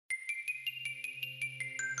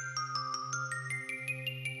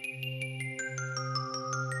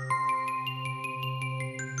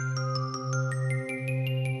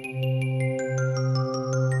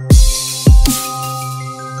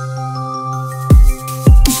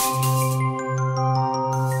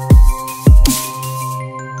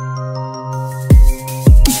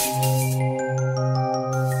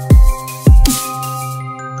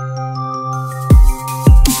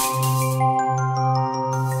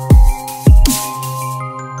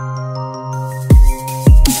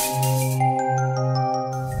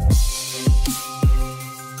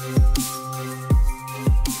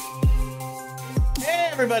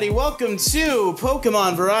everybody. Welcome to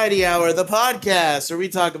Pokemon Variety Hour, the podcast where we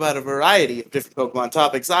talk about a variety of different Pokemon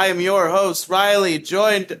topics. I am your host, Riley,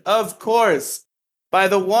 joined, of course, by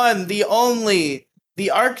the one, the only, the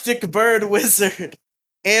Arctic Bird Wizard,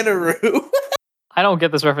 Anaru. I don't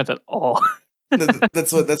get this reference at all.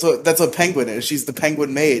 That's what Penguin is. She's the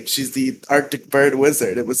Penguin Mage. She's the Arctic Bird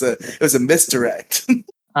Wizard. It was a misdirect.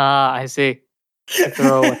 I see.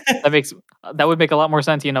 That would make a lot more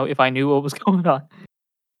sense, if I knew what was going on.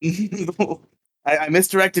 I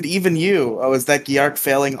misdirected even you. Oh, is that Gyark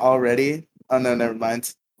failing already? Oh no, never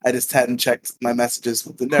mind. I just hadn't checked my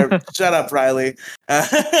messages. Shut up, Riley.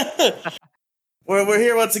 We're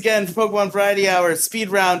here once again for Pokemon Variety Hour Speed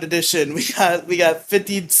Round Edition. We got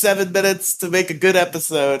 57 minutes to make a good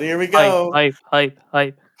episode. Here we go. Hype.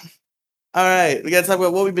 All right, we got to talk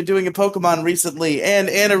about what we've been doing in Pokemon recently. And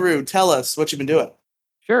Anaru, tell us what you've been doing.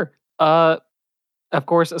 Sure. Of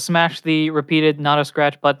course, smash the repeated not a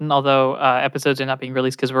scratch button, although episodes are not being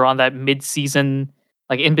released because we're on that mid-season,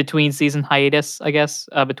 like in-between season hiatus, I guess,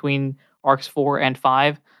 between arcs 4 and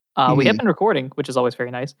 5. We have been recording, which is always very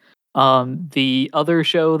nice. The other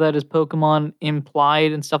show that is Pokemon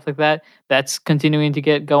Implied and stuff like that, that's continuing to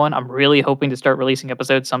get going. I'm really hoping to start releasing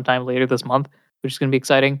episodes sometime later this month, which is going to be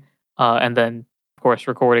exciting. And then, of course,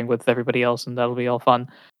 recording with everybody else, and that'll be all fun.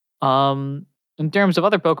 In terms of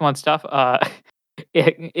other Pokemon stuff,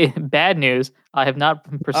 bad news, I have not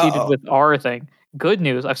proceeded with our thing. Good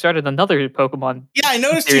news, I've started another Pokemon. Yeah, I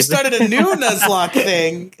noticed series. You started a new Nuzlocke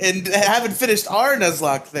thing and haven't finished our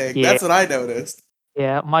Nuzlocke thing. Yeah. That's what I noticed.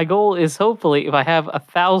 Yeah, my goal is hopefully if I have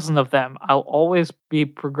 1,000 of them, I'll always be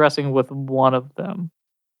progressing with one of them.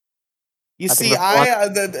 You see,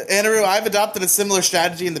 Anaru, I've adopted a similar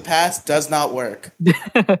strategy in the past. Does not work.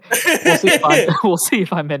 We'll see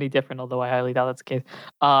if I'm any different, although I highly doubt that's the case.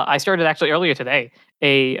 I started actually earlier today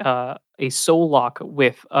a soul lock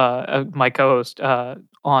with my co-host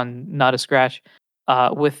on Not a Scratch,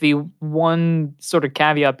 with the one sort of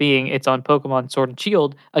caveat being it's on Pokemon Sword and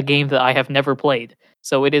Shield, a game that I have never played.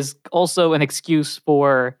 So it is also an excuse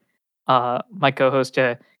for my co-host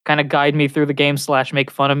to kind of guide me through the game / make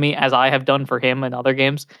fun of me as I have done for him in other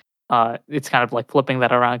games. It's kind of like flipping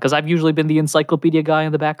that around because I've usually been the encyclopedia guy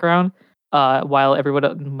in the background, while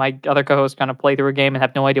my other co-hosts kind of play through a game and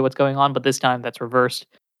have no idea what's going on. But this time that's reversed.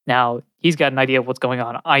 Now he's got an idea of what's going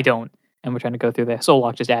on. I don't, and we're trying to go through the Soul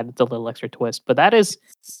Lock. Just added a little extra twist, but that is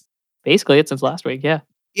basically it since last week. Yeah.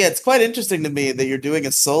 Yeah, it's quite interesting to me that you're doing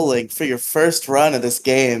a Soul Link for your first run of this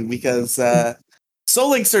game because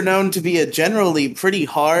Soul Links are known to be a generally pretty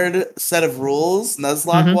hard set of rules,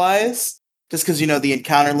 Nuzlocke-wise, just because, the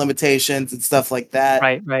encounter limitations and stuff like that.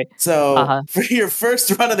 Right. So, for your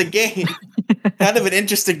first run of the game, kind of an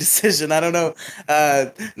interesting decision. I don't know,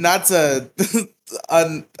 not to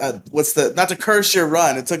not to curse your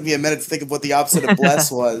run. It took me a minute to think of what the opposite of bless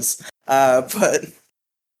was. But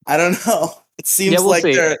I don't know. It seems like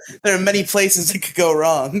there are many places it could go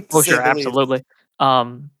wrong. Oh, sure, absolutely.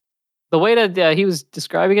 The way that he was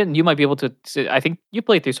describing it, and you might be able to. I think you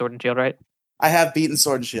played through Sword and Shield, right? I have beaten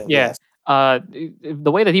Sword and Shield. Yeah. Yes.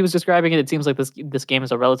 The way that he was describing it, it seems like this game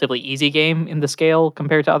is a relatively easy game in the scale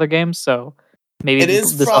compared to other games. So maybe it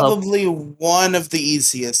is probably one of the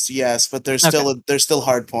easiest. Yes, but there's still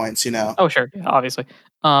hard points. Oh, sure, yeah, obviously.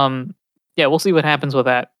 Yeah, we'll see what happens with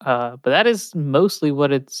that. But that is mostly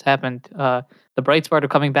what it's happened. The bright part of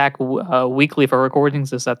coming back weekly for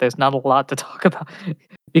recordings is that there's not a lot to talk about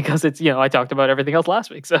because it's I talked about everything else last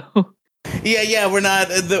week. So yeah, we're not.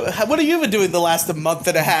 What have you been doing the last month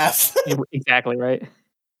and a half? Exactly right.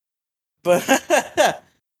 But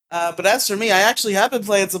as for me, I actually have been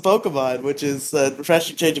playing some Pokemon, which is a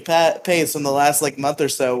refreshing change of pace from the last month or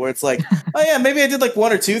so, where it's like, oh yeah, maybe I did like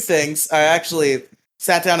one or two things. I actually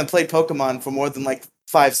sat down and played Pokemon for more than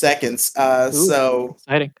 5 seconds. So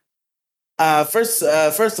exciting.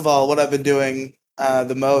 First of all, what I've been doing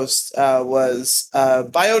the most was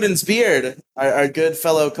Biotin's Beard, our good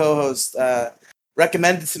fellow co-host,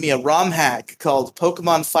 recommended to me a ROM hack called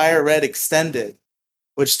Pokemon Fire Red Extended,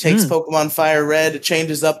 which takes Pokemon Fire Red, it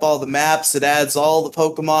changes up all the maps, it adds all the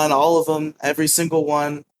Pokemon, all of them, every single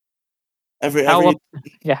one. How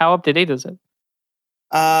up to date is it?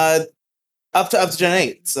 Up to Gen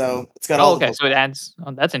 8, so it's got all. Okay, so it adds.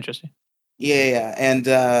 Oh, that's interesting. Yeah, and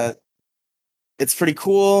it's pretty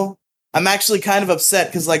cool. I'm actually kind of upset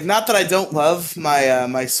because, not that I don't love my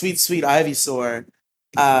my sweet Ivysaur,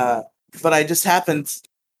 but I just happened.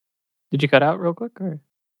 Did you cut out real quick? Or?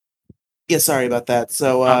 Yeah, sorry about that.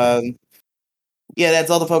 So, yeah, that's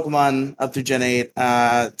all the Pokemon up through Gen 8.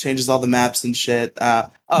 Changes all the maps and shit.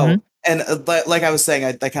 And like I was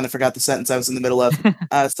saying, I kind of forgot the sentence I was in the middle of.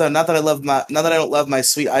 So not that I don't love my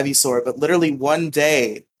sweet Ivysaur, but literally one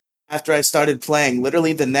day after I started playing,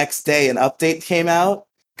 literally the next day an update came out.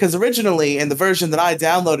 Because originally in the version that I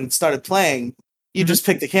downloaded and started playing, you just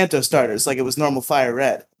picked the Kanto starters like it was normal Fire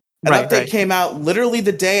Red. An update came out literally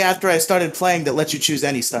the day after I started playing that lets you choose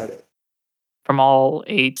any starter. From all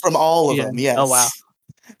 8? From all of them, yes. Oh, wow.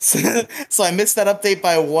 So I missed that update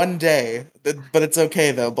by one day, but it's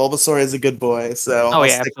okay though. Bulbasaur is a good boy, so I'll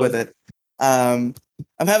stick with it. I'm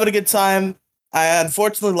having a good time. I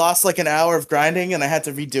unfortunately lost like an hour of grinding, and I had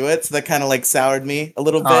to redo it, so that kind of like soured me a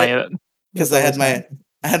little bit because I had my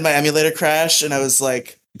emulator crash, and I was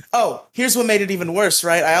like, oh, here's what made it even worse,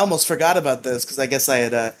 right? I almost forgot about this because I guess I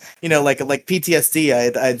had like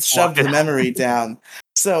PTSD. I'd shoved the memory down.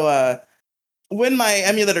 So when my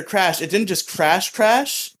emulator crashed, it didn't just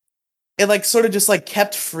crash. It like sort of just like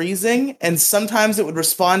kept freezing, and sometimes it would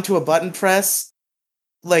respond to a button press,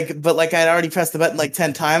 but I'd already pressed the button like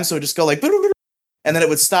 10 times, so it would just go like, and then it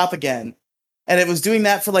would stop again. And it was doing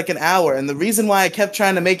that for like an hour. And the reason why I kept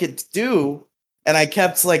trying to make it do, and I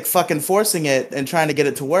kept like fucking forcing it and trying to get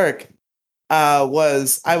it to work,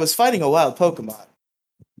 was I was fighting a wild Pokemon.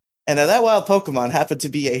 And that wild Pokemon happened to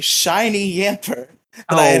be a shiny Yamper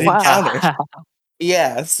that I had encountered.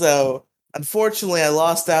 Yeah, so unfortunately I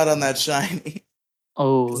lost out on that shiny.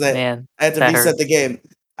 Oh, man. I had to reset the game.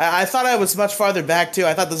 I thought I was much farther back, too.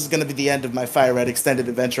 I thought this was going to be the end of my Fire Red extended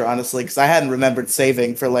adventure, honestly, because I hadn't remembered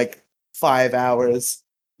saving for like 5 hours.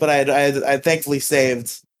 But I thankfully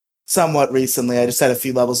saved somewhat recently. I just had a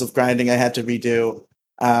few levels of grinding I had to redo.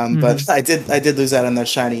 But I did lose out on that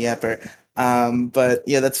shiny Yamper. But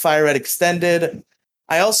yeah, that's Fire Red extended.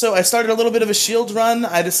 I started a little bit of a shield run.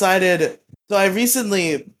 I decided, so this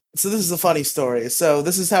is a funny story. So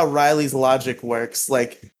this is how Riley's logic works.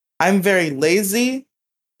 Like, I'm very lazy,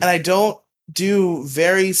 and I don't do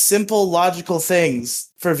very simple logical things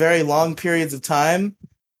for very long periods of time.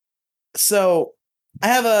 So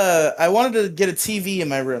I wanted to get a TV in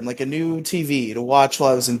my room, like a new TV to watch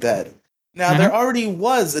while I was in bed. Now there already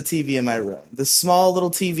was a TV in my room, this small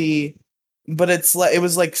little TV, but it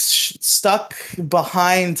was like stuck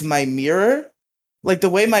behind my mirror. Like the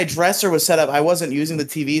way my dresser was set up, I wasn't using the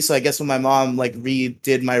TV, so I guess when my mom like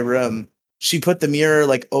redid my room, she put the mirror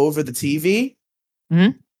like over the TV.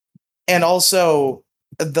 And also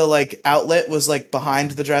the like outlet was like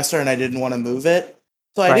behind the dresser, and I didn't want to move it.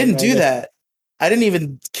 So I didn't do that. I didn't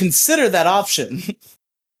even consider that option.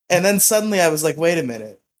 And then suddenly I was like, wait a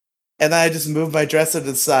minute. And then I just moved my dresser to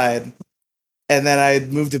the side. And then I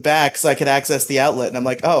moved it back so I could access the outlet. And I'm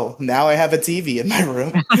like, oh, now I have a TV in my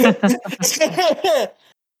room.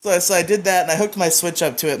 So I did that, and I hooked my Switch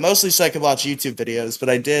up to it, mostly so I could watch YouTube videos. But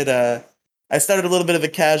I started a little bit of a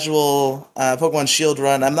casual Pokemon Shield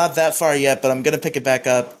run. I'm not that far yet, but I'm going to pick it back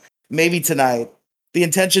up maybe tonight. The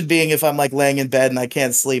intention being, if I'm like laying in bed and I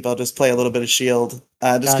can't sleep, I'll just play a little bit of Shield.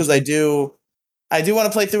 Just because I do want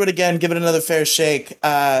to play through it again, give it another fair shake.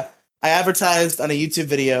 I advertised on a YouTube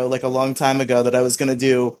video like a long time ago that I was going to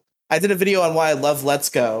do. I did a video on why I love Let's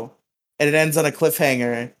Go, and it ends on a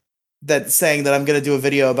cliffhanger that's saying that I'm going to do a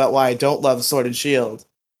video about why I don't love Sword and Shield.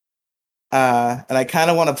 And I kind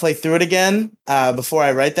of want to play through it again before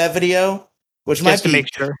I write that video, which might be,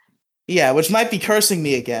 make sure. Yeah, which might be cursing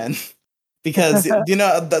me again, because you know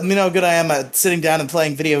how good I am at sitting down and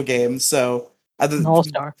playing video games. So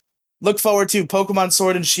all-star. Look forward to Pokemon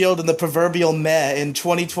Sword and Shield and the proverbial meh in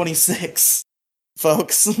 2026,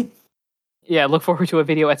 folks. Yeah, look forward to a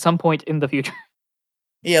video at some point in the future.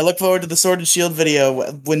 Yeah, look forward to the Sword and Shield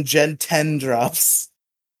video when Gen 10 drops.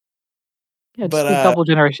 Yeah, just a couple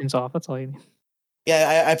generations off. That's all you need.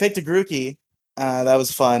 Yeah, I picked a Grookey. That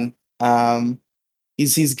was fun.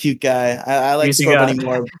 He's a cute guy. I like Scorbunny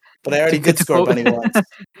more, but I already did Scorbunny once.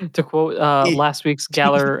 To quote last week's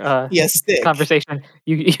Galar conversation,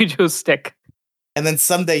 you chose Stick. And then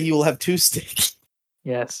someday you will have 2 sticks.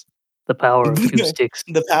 Yes, the power of 2 sticks.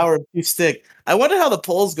 The power of 2 stick. I wonder how the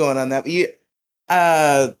poll's going on that.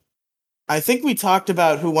 I think we talked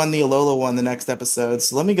about who won the Alola one the next episode,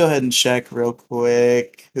 so let me go ahead and check real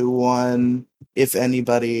quick who won, if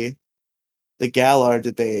anybody, the Galar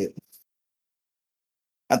debate.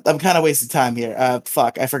 I'm kind of wasting time here.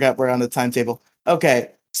 Fuck, I forgot we're on the timetable.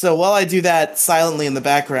 Okay, so while I do that silently in the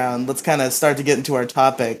background, let's kind of start to get into our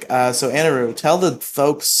topic. So Anaru, tell the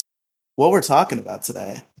folks what we're talking about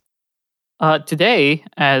today. Today,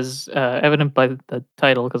 as evident by the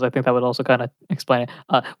title, because I think that would also kind of explain it,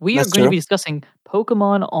 we are going to be discussing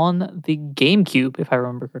Pokemon on the GameCube, if I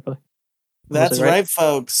remember correctly. That's right,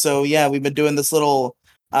 folks. So yeah, we've been doing this little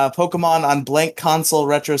Pokemon on blank console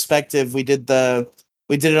retrospective. We did the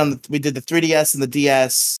We did the 3DS and the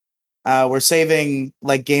DS. We're saving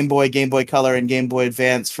like Game Boy, Game Boy Color, and Game Boy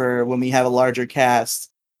Advance for when we have a larger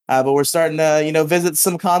cast. But we're starting to, visit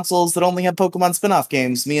some consoles that only have Pokemon spin-off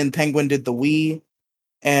games. Me and Penguin did the Wii,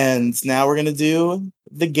 and now we're gonna do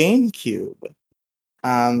the GameCube.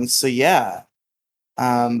 So yeah.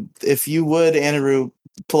 If you would, Anaru,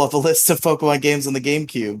 pull up a list of Pokemon games on the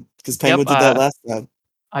GameCube, because Penguin did that last time.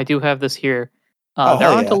 I do have this here. Oh, there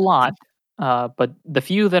hell aren't yeah. a lot, but the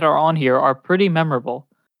few that are on here are pretty memorable.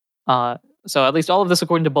 So at least all of this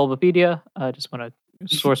according to Bulbapedia. I just want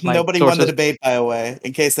to source my Nobody won the sources. debate, by the way,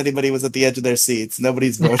 in case anybody was at the edge of their seats.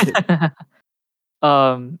 Nobody's voted.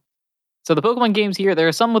 So the Pokemon games here, there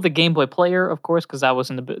are some with the Game Boy Player, of course, because that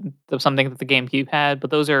wasn't something that the GameCube had, but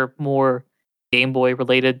those are more Game Boy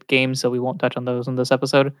related games, so we won't touch on those in this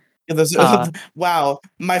episode. Wow,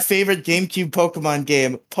 my favorite GameCube Pokemon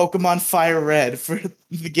game, Pokemon Fire Red for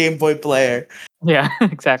the Game Boy Player. Yeah,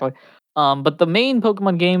 exactly. But the main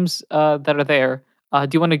Pokemon games that are there, do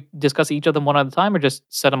you want to discuss each of them one at a time, or just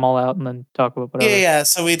set them all out and then talk about whatever? Yeah.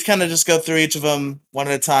 So we'd kind of just go through each of them one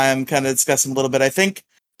at a time, kind of discuss them a little bit. I think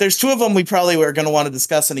there's two of them we probably were going to want to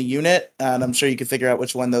discuss in a unit, and I'm sure you can figure out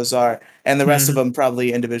which one those are, and the rest of them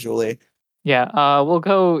probably individually. Yeah, we'll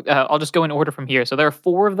go. I'll just go in order from here. So there are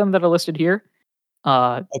 4 of them that are listed here.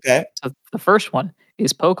 Okay. So the first one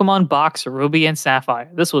is Pokemon Box Ruby and Sapphire.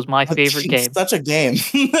 This was my favorite game. Such a game.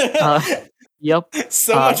 Yep.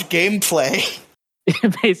 So much gameplay.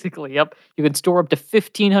 Basically, yep. You can store up to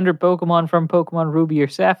 1,500 Pokemon from Pokemon Ruby or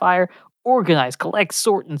Sapphire. Organize, collect,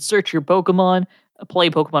 sort, and search your Pokemon. Play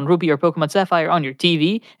Pokemon Ruby or Pokemon Sapphire on your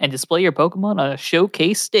TV and display your Pokemon on a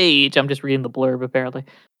showcase stage. I'm just reading the blurb, apparently.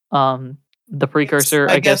 The precursor,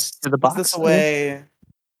 I guess, to the box. This way,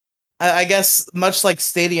 I guess, much like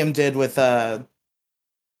Stadium did with the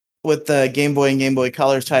Game Boy and Game Boy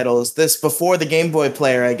Color titles, this before the Game Boy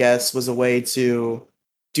Player, I guess, was a way to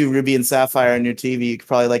do Ruby and Sapphire on your TV. You could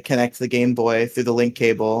probably like connect the Game Boy through the link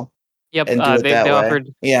cable. Yep, and do it that way.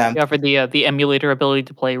 offered. Yeah, they offered the emulator ability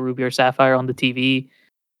to play Ruby or Sapphire on the TV.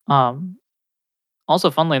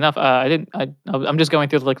 Also, funnily enough, I'm just going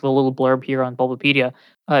through like the little blurb here on Bulbapedia.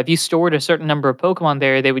 If you stored a certain number of Pokemon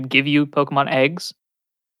there, they would give you Pokemon eggs,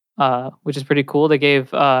 which is pretty cool. They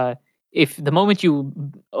gave if the moment you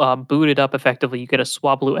boot it up effectively, you get a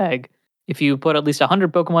Swablu egg. If you put at least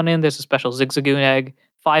 100 Pokemon in, there's a special Zigzagoon egg.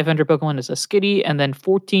 500 Pokemon is a Skitty, and then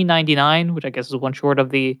 14.99, which I guess is one short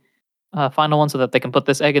of the final one, so that they can put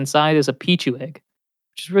this egg inside, is a Pichu egg,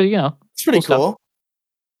 which is really it's pretty cool.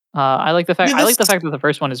 I like the fact. I like the fact that the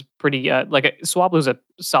first one is pretty. Swablu's a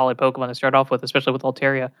solid Pokemon to start off with, especially with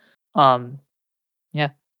Altaria.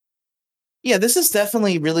 Yeah, this is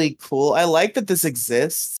definitely really cool. I like that this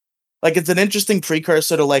exists. Like, it's an interesting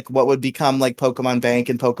precursor to like what would become like Pokemon Bank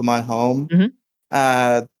and Pokemon Home.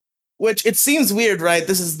 Which it seems weird, right?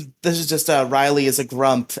 This is just Riley is a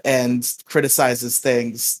grump and criticizes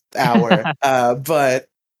things but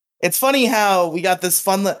it's funny how we got this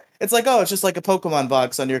fun. It's like, oh, it's just like a Pokemon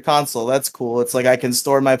box on your console. That's cool. It's like I can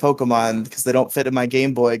store my Pokemon because they don't fit in my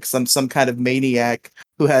Game Boy because I'm some kind of maniac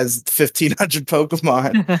who has 1,500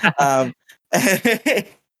 Pokemon.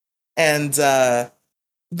 And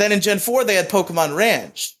then in Gen 4, they had Pokemon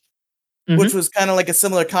Ranch, which was kind of like a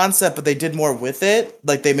similar concept, but they did more with it.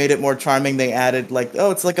 Like, they made it more charming. They added, like,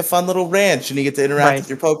 oh, it's like a fun little ranch, and you get to interact with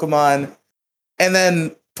your Pokemon. And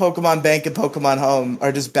then Pokemon Bank and Pokemon Home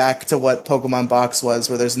are just back to what Pokemon Box was,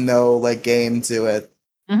 where there's no, like, game to it.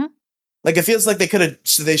 Like, it feels like they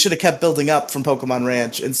should have kept building up from Pokemon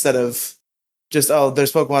Ranch instead of just, oh,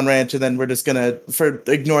 there's Pokemon Ranch, and then we're just gonna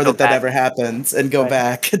ignore that ever happens and go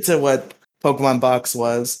back to what Pokemon Box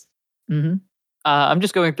was. I'm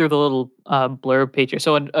just going through the little blurb page here.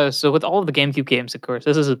 So with all of the GameCube games, of course,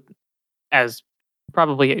 this is as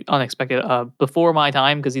probably unexpected before my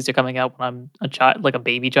time, because these are coming out when I'm a child, like a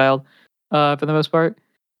baby child, for the most part.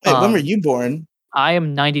 Wait, when were you born? I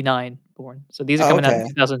am 99 born, so these are coming out in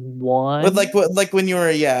 2001. But like when you were,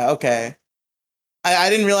 okay.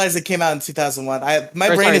 I didn't realize it came out in 2001.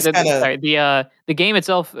 The game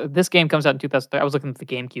itself. This game comes out in 2003. I was looking at the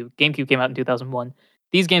GameCube. GameCube came out in 2001.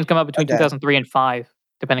 These games come out between 2003 and 5,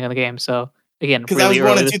 depending on the game. So again, because I was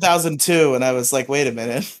born in 2002, and I was like, wait a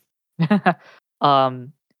minute.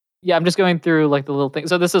 Yeah, I'm just going through like the little things.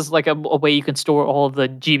 So this is like a way you can store all of the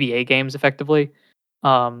GBA games effectively.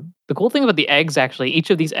 The cool thing about the eggs, actually,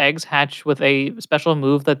 each of these eggs hatch with a special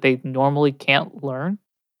move that they normally can't learn.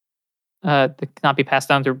 That cannot be passed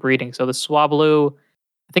down through breeding. So the Swablu,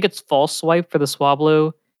 I think it's False Swipe for the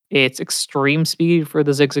Swablu. It's Extreme Speed for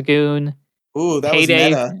the Zigzagoon. Ooh, that was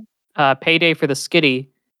meta. Payday for the Skitty.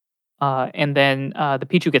 And then the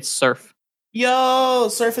Pichu gets Surf. Yo,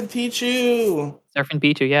 Surfing Pichu. Surfing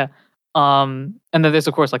Pichu, yeah. And then there's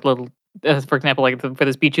of course like little, for example, like for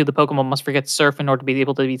this Pichu, the Pokemon must forget surf in order to be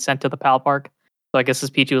able to be sent to the Pal Park. So I guess this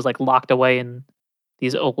Pichu is like locked away in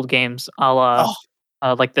these old games, a la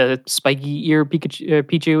Oh, like the spiky ear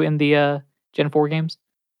Pichu in the Gen 4 games,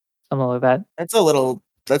 something like that.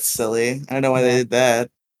 that's silly. I don't know why they Yeah. did that.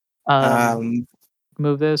 Um, Um,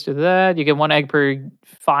 Move this to that. You get 1 egg per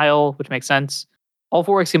file, which makes sense. All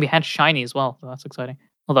 4 eggs can be hatched shiny as well, so that's exciting.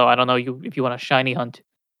 Although I don't know if you want a shiny hunt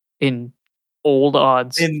in old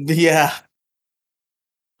odds. and yeah,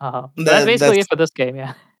 But that's basically that's it for this game,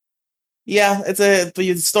 yeah. yeah, it's a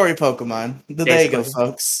story Pokemon. There you go, Basically.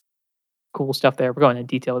 folks. Cool stuff there. We're going into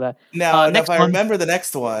detail with that. Now, if Next I one. remember the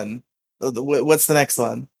next one, what's the next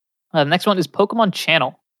one? The next one is Pokemon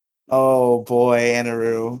Channel, Oh boy,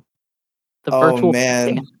 Anaru. the Oh virtual pet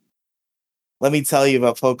stand. man, let me tell you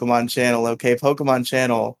about Pokemon Channel. Okay, Pokemon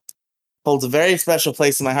Channel holds a very special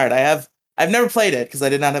place in my heart. I've never played it because I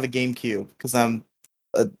did not have a GameCube because I'm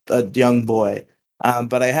a young boy.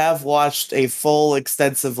 But I have watched a full,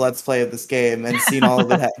 extensive Let's Play of this game and seen all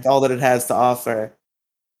that it has to offer.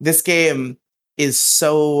 This game is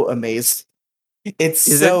so amazing. It's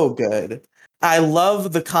Is it? so good. I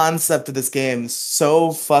love the concept of this game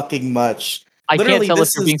so fucking much. I can't Literally, tell if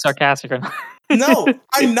this you're is being sarcastic or not. no,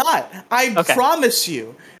 I'm not. I Okay. promise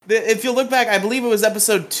you. If you look back, I believe it was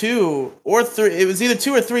episode 2 or 3. It was either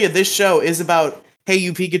 2 or 3 of this show is about Hey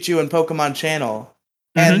You Pikachu and Pokemon Channel.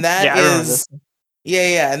 And that Yeah, I remember is this.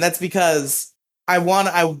 yeah, and that's because I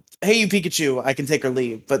Hey You Pikachu, I can take or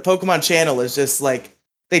leave, but Pokemon Channel is just like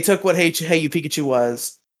they took what Hey You Pikachu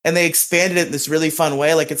was and they expanded it in this really fun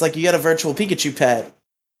way. Like it's like you got a virtual Pikachu pet,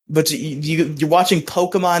 but you're watching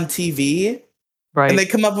Pokemon TV and they Right.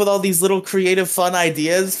 come up with all these little creative fun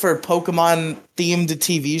ideas for Pokemon themed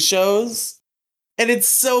TV shows. And it's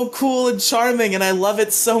so cool and charming and I love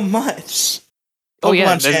it so much. Oh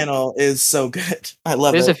yeah, Pokemon Channel is so good. I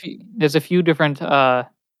love there's it. a few different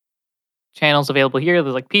channels available here.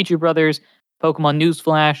 There's like Pichu Brothers, Pokemon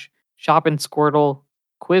Newsflash, Shop and Squirtle,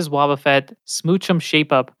 Quiz Wobbuffet, Smoochum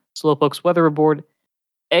Shape Up, Slowpoke's Weather Report,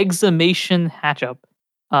 Examation Hatch Up,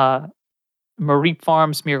 uh, Mareep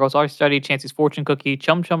Farm, Smeargle's Art Study, Chansey's Fortune Cookie,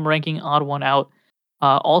 Chum Chum Ranking, Odd One Out.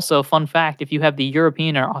 Also, fun fact: if you have the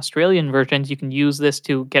European or Australian versions, you can use this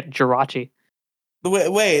to get Jirachi.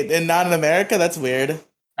 Wait, and not in America? That's weird.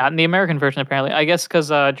 Not in the American version, apparently. I guess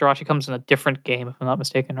because Jirachi comes in a different game, if I'm not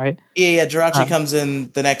mistaken, right? Yeah, Jirachi Um, comes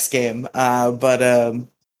in the next game. But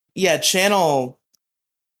yeah, Channel.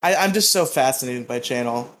 I'm just so fascinated by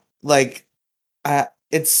Channel. Like,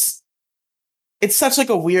 it's such like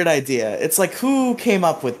a weird idea. It's like who came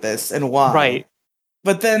up with this and why? right.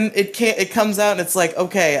 But then it comes out and it's like,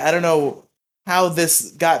 okay, I don't know how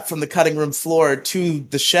this got from the cutting room floor to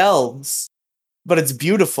the shelves, but it's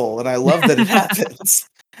beautiful and I love that it happens.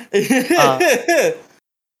 uh,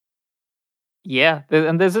 yeah,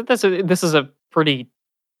 and this is a pretty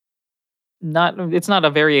not it's not a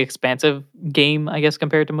very expansive game, I guess,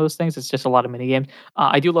 compared to most things. It's just a lot of mini games.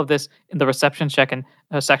 I do love this in the reception section.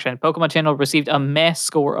 Pokemon Channel received a mass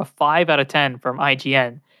score of 5 out of 10 from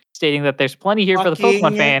IGN, stating that there's plenty here for the Pokemon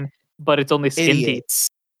Fucking fan, but it's only skin deep. idiots.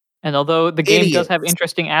 And although the game does have Idiots.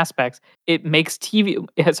 interesting aspects, it makes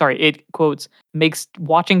sorry, it quotes makes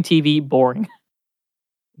watching TV boring.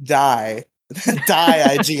 Die.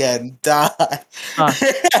 Die, IGN. Die.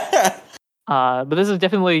 But this is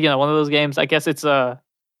definitely, one of those games. I guess it's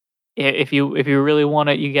if you really want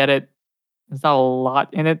it, you get it. There's not a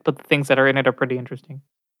lot in it, but the things that are in it are pretty interesting.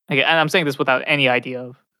 And I'm saying this without any idea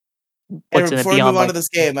of what's in it Before we move beyond on to like this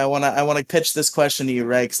game, I wanna pitch this question to you,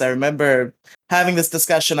 right? Because I remember having this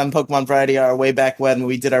discussion on Pokemon Variety Hour way back when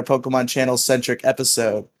we did our Pokemon Channel centric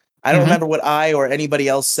episode. I don't Mhm. remember what I or anybody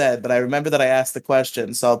else said, but I remember that I asked the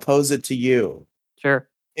question, so I'll pose it to you. Sure.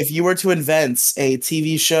 If you were to invent a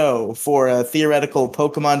TV show for a theoretical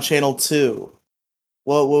Pokemon Channel 2,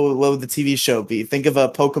 what would the TV show be? Think of a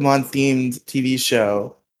Pokemon themed TV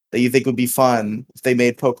show that you think would be fun if they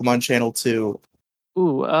made Pokemon Channel 2.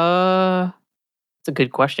 Ooh, it's a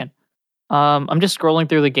good question. I'm just scrolling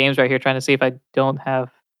through the games right here, trying to see if I don't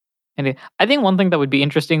have any. I think one thing that would be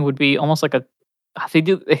interesting would be almost like a they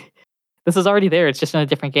do. This is already there. It's just in a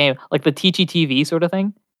different game, like the Teachy TV sort of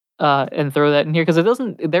thing, and throw that in here because it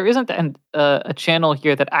doesn't. There isn't a channel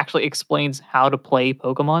here that actually explains how to play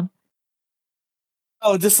Pokemon.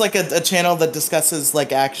 Oh, just like a channel that discusses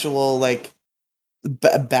like actual like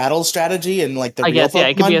battle strategy and like the I real guess,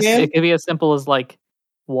 yeah, Pokemon game. it could be as simple as like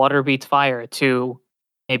water beats fire to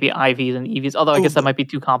maybe IVs and EVs. Although I guess that Oh, might be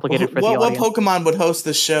too complicated for the what audience. Pokemon would host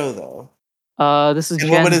this show though? This is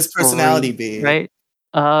And what would Gen his personality 3, be? right?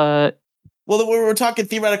 Uh, Well, we're talking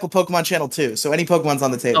theoretical Pokemon Channel 2, so any Pokemon's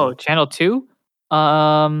on the table. Oh, Channel 2?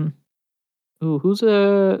 Ooh, what's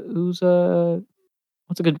a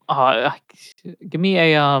good give me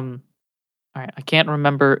a all right, I can't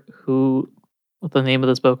remember what the name of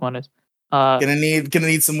this Pokemon is. Gonna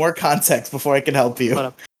need some more context before I can help you.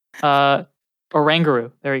 Hold up.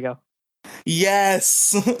 Oranguru. There you go.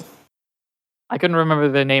 Yes. I couldn't remember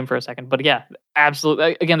the name for a second, but yeah,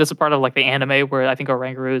 absolutely. Again, this is part of like the anime where I think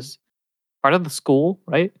Oranguru is part of the school,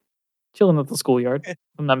 right? Chilling at the schoolyard, if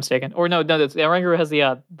I'm not mistaken. Or no, the Oranguru has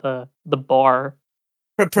the bar,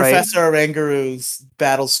 Professor Oranguru's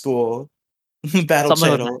battle school, battle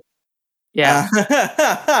something channel. Like yeah,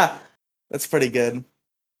 that's pretty good.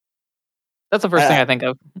 That's the first thing I think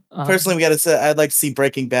of. Personally, we gotta say I'd like to see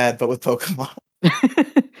Breaking Bad, but with Pokemon.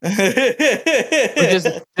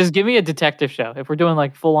 just give me a detective show. If we're doing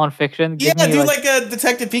like full on fiction, do like a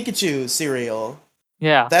Detective Pikachu serial.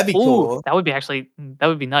 Yeah, that'd be cool. That would be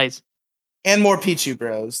nice. And more Pichu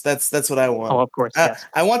Bros. That's what I want. Oh, of course. Yes.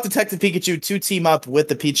 I want Detective Pikachu to team up with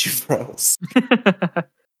the Pichu Bros.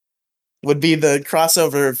 Would be the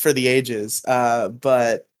crossover for the ages.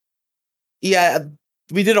 But yeah,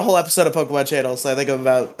 we did a whole episode of Pokemon Channel, so I think I'm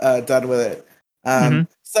about done with it.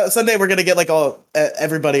 So Sunday we're gonna get like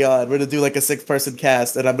everybody on. We're gonna do like a 6-person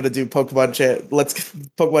cast, and I'm gonna do Pokemon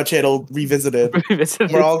Channel revisited.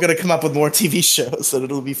 We're all gonna come up with more TV shows, so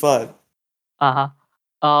it'll be fun.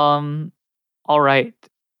 All right.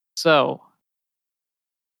 So,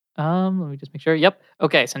 let me just make sure. Yep.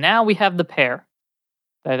 Okay. So now we have the pair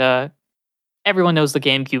that everyone knows the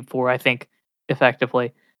GameCube for, I think,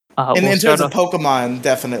 effectively. In terms of Pokemon,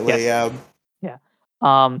 definitely. Yes. Yeah.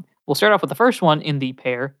 We'll start off with the first one in the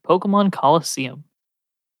pair, Pokemon Colosseum.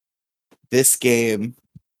 This game.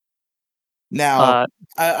 Now,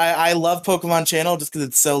 I love Pokemon Channel just because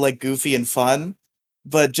it's so like goofy and fun,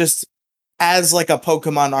 but just as like a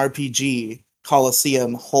Pokemon RPG,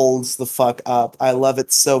 Colosseum holds the fuck up. I love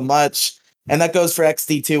it so much. And that goes for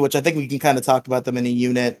XD too, which I think we can kind of talk about them in a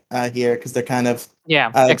unit here because they're kind of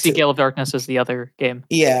XD Gale of Darkness is the other game.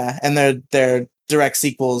 Yeah, and they're direct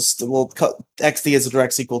sequels. Well, XD is a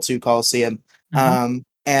direct sequel to Colosseum, and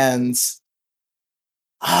they're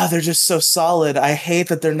just so solid. I hate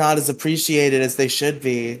that they're not as appreciated as they should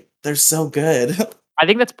be. They're so good. I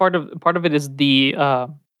think that's part of it is the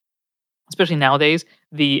especially nowadays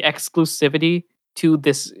the exclusivity to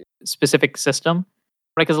this specific system.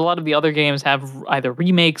 Right, because a lot of the other games have either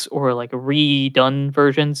remakes or like redone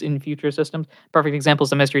versions in future systems. Perfect example is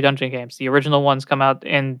the Mystery Dungeon games. The original ones come out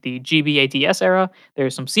in the GBA DS era.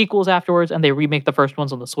 There's some sequels afterwards, and they remake the first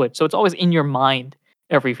ones on the Switch. So it's always in your mind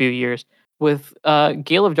every few years. With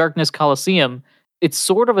Gale of Darkness Colosseum, it's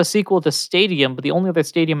sort of a sequel to Stadium, but the only other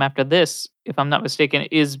Stadium after this, if I'm not mistaken,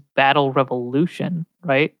 is Battle Revolution,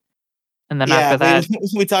 right? And then after that,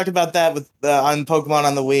 we talked about that with on Pokemon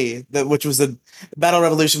on the Wii, which was Battle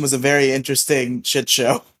Revolution was a very interesting shit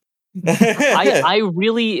show. I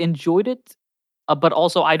really enjoyed it, but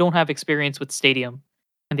also I don't have experience with Stadium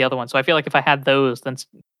and the other one, so I feel like if I had those, then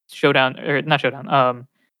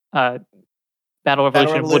Battle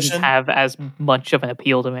Revolution wouldn't have as much of an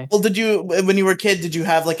appeal to me. Well, when you were a kid, did you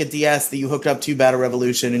have like a DS that you hooked up to Battle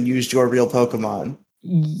Revolution and used your real Pokemon?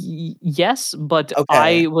 Yes, but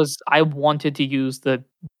okay. I wanted to use the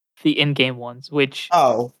in-game ones, which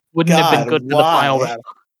wouldn't have been good for the final battle.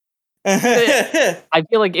 I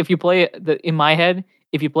feel like if you play in my head,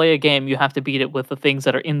 if you play a game, you have to beat it with the things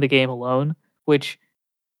that are in the game alone, which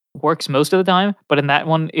works most of the time. But in that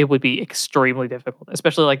one, it would be extremely difficult,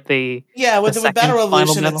 especially like with Battle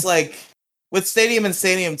Revolution. It's like with Stadium and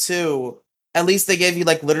Stadium 2. At least they gave you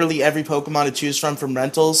like literally every Pokemon to choose from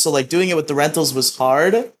rentals. So like doing it with the rentals was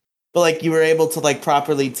hard, but like you were able to like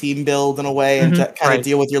properly team build in a way and kind of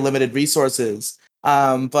deal with your limited resources.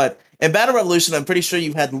 But in Battle Revolution, I'm pretty sure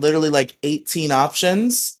you had literally like 18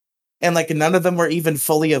 options, and like none of them were even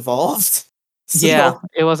fully evolved. So, yeah,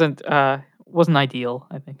 it wasn't ideal,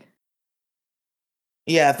 I think.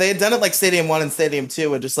 Yeah, if they had done it like Stadium 1 and Stadium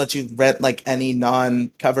 2 and just let you rent like any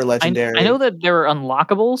non-cover legendary. I know that there were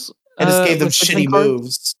unlockables. I just gave them shitty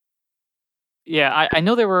moves. Yeah, I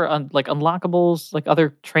know there were like unlockables, like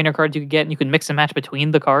other trainer cards you could get, and you could mix and match between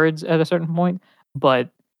the cards at a certain point. But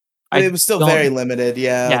it was still very limited.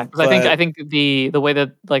 Yeah, yeah. Because I think the way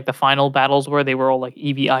that like the final battles were, they were all like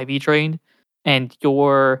EV/IV trained, and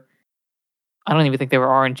I don't even think they were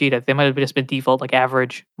RNG'd. They might have just been default like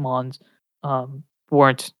average mons.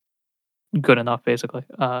 Weren't good enough, basically.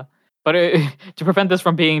 But to prevent this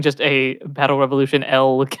from being just a Battle Revolution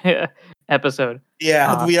L episode.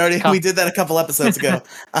 Yeah, we did that a couple episodes ago.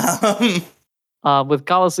 With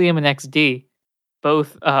Colosseum and XD,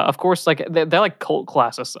 both, of course, like they're like cult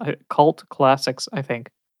classics. Cult classics, I think,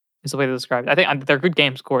 is the way to describe it. I think they're good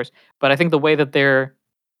games, of course, but I think the way that they're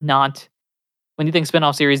not when you think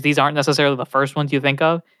spin-off series, these aren't necessarily the first ones you think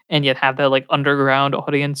of, and yet have that like underground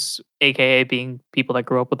audience, aka being people that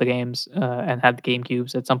grew up with the games and had the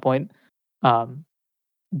GameCubes at some point. Um,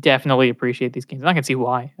 Definitely appreciate these games. And I can see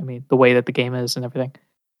why. I mean, the way that the game is and everything.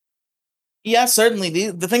 Yeah, certainly.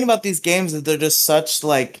 The thing about these games is they're just such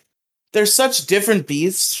like they're such different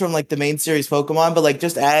beasts from like the main series Pokemon, but like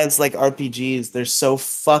just as like RPGs, they're so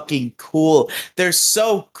fucking cool. They're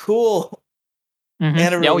so cool. Yeah, oh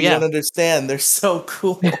Anaru, you yeah. don't understand. They're so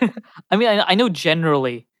cool. I mean, I know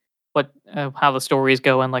generally what how the stories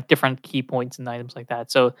go and like different key points and items like that.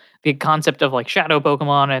 So the concept of like shadow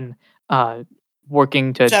Pokemon and uh,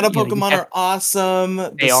 working to Shadow you Pokemon get are awesome.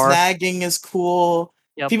 The they are. snagging is cool.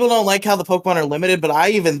 Yep. People don't like how the Pokemon are limited, but I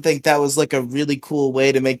even think that was like a really cool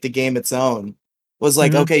way to make the game its own. Was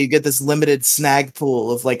like, Hmm. okay, you get this limited snag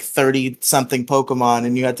pool of like 30 something Pokemon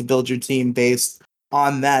and you have to build your team based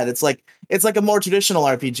on that. It's like a more traditional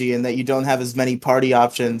RPG in that you don't have as many party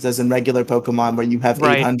options as in regular Pokemon where you have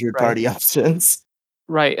Right. 800 Right. party options.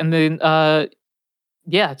 Right. And then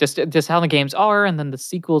yeah, just how the games are, and then the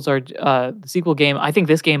sequels are the sequel game. I think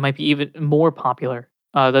this game might be even more popular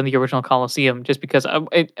than the original Colosseum, just because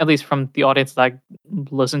at least from the audience that I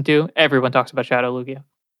listen to, everyone talks about Shadow Lugia.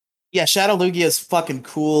 Yeah, Shadow Lugia is fucking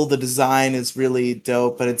cool. The design is really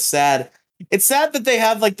dope, but it's sad. It's sad that they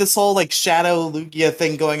have like this whole like Shadow Lugia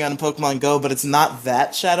thing going on in Pokemon Go, but it's not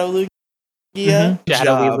that Shadow Lugia. Good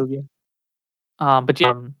Shadowy job.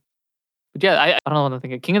 Lugia. But yeah, I don't know what I'm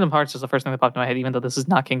thinking. Kingdom Hearts is the first thing that popped in my head, even though this is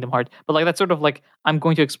not Kingdom Hearts. But like that's sort of like I'm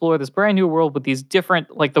going to explore this brand new world with these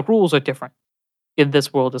different like the rules are different in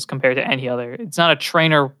this world as compared to any other. It's not a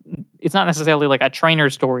trainer. It's not necessarily like a trainer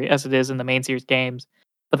story as it is in the main series games,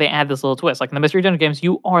 but they add this little twist. Like in the Mystery Dungeon games,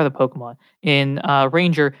 you are the Pokemon. In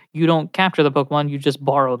Ranger, you don't capture the Pokemon; you just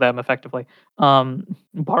borrow them effectively.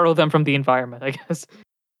 Borrow them from the environment, I guess.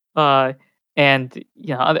 Uh, and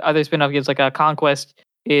you know, other spin-off games like Conquest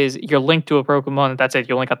is you're linked to a Pokemon. And that's it.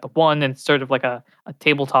 You only got the one, and it's sort of like a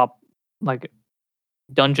tabletop like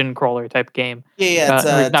dungeon crawler type game. Yeah, it's Or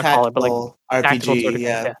a not crawler, but like tactical tactical sort RPG. of game.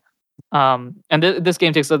 Yeah. Yeah. And this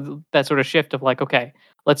game takes that sort of shift of like, okay,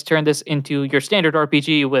 let's turn this into your standard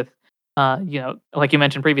RPG with, like you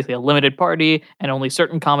mentioned previously, a limited party and only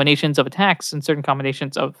certain combinations of attacks and certain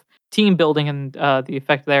combinations of team building and the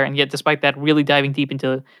effect there. And yet, despite that, really diving deep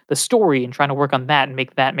into the story and trying to work on that and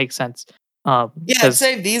make that make sense. Yeah, I'd Because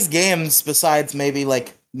say these games, besides maybe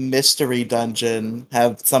like Mystery Dungeon,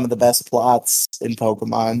 have some of the best plots in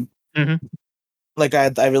Pokemon. Like I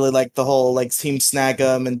really like the whole like Team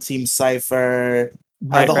Snag'em and Team Cypher.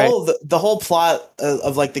 right, right, The whole plot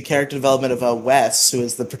of like the character development of Wes, who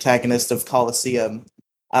is the protagonist of Colosseum,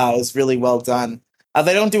 is really well done.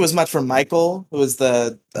 They don't do as much for Michael, who is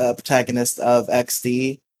the protagonist of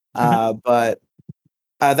XD, mhm. but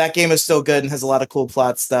that game is still good and has a lot of cool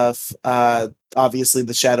plot stuff. Obviously,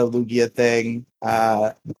 the Shadow Lugia thing.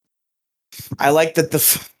 I like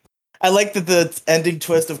that I like that the ending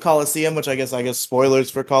twist of Colosseum, which I guess spoilers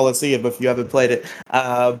for Colosseum if you haven't played it.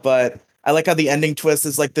 But I like how the ending twist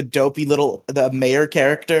is like the dopey little the mayor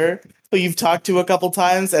character who you've talked to a couple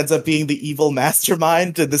times ends up being the evil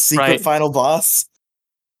mastermind and the secret Right. final boss.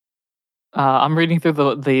 I'm reading through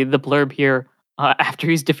the blurb here. After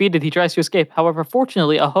he's defeated, he tries to escape. However,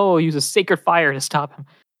 fortunately, Aho uses sacred fire to stop him.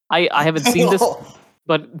 I haven't seen this,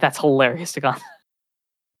 but that's hilarious to go.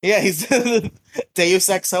 Yeah, he's Deus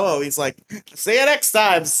Ex Ho. He's like, see you next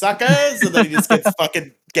time, suckers, and then he just gets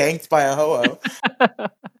fucking ganked by a Ho.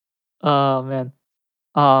 Oh man.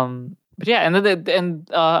 But yeah, and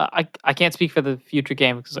I can't speak for the future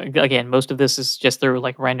game because again, most of this is just through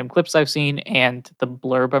like random clips I've seen and the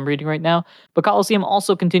blurb I'm reading right now. But Coliseum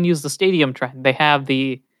also continues the stadium trend. They have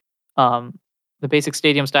the basic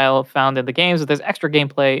stadium style found in the games, but there's extra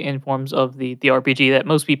gameplay in forms of the RPG that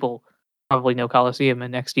most people probably know Coliseum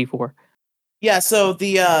and XD for. Yeah, so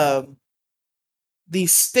the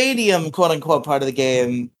stadium quote unquote part of the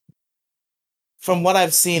game, from what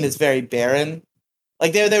I've seen, is very barren.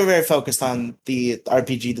 Like they were very focused on the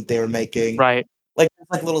RPG that they were making. Right. Like there's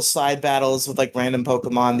like little side battles with like random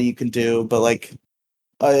Pokemon that you can do, but like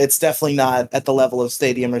it's definitely not at the level of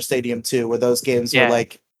Stadium or Stadium 2, where those games were Yeah.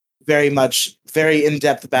 like very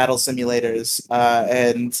in-depth battle simulators.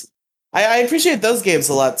 And I appreciate those games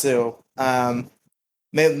a lot too.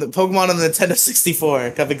 Man, the Pokemon on the Nintendo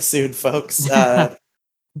 64 coming soon, folks.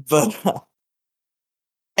 But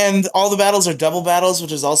and all the battles are double battles,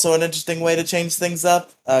 which is also an interesting way to change things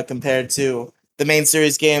up compared to the main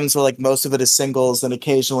series games where like most of it is singles, and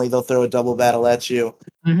occasionally they'll throw a double battle at you.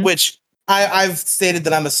 Mhm. Which I've stated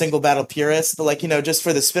that I'm a single battle purist, but like just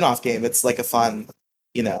for the spin-off game, it's like a fun,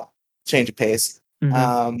 change of pace.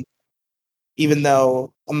 Mhm. Even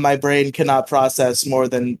though my brain cannot process more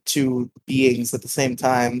than two beings at the same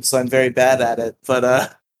time, so I'm very bad at it.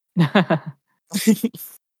 But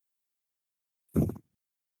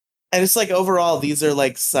and it's like overall, these are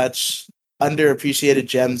like such underappreciated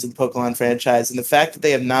gems in the Pokemon franchise, and the fact that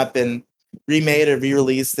they have not been remade or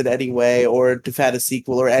re-released in any way, or to have had a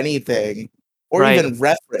sequel or anything, or Right. even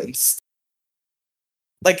referenced.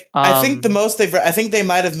 Like, I think the most I think they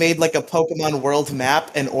might have made like a Pokemon World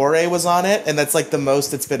map, and Ore was on it, and that's like the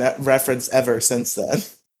most it's been referenced ever since then.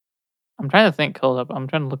 I'm trying to think. Hold up. I'm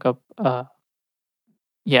trying to look up.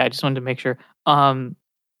 Yeah, I just wanted to make sure.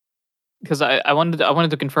 Because I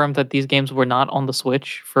wanted to confirm that these games were not on the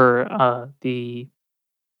Switch for the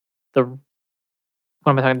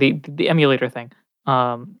what am I talking the emulator thing.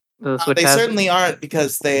 The Switch They has. certainly aren't,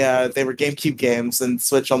 because they were GameCube games, and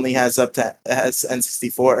Switch only has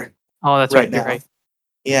N64 Oh, that's right right. You're now. right.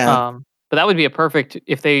 Yeah. But that would be a perfect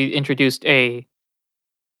if they introduced a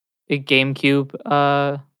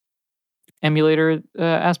GameCube emulator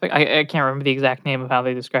aspect. I can't remember the exact name of how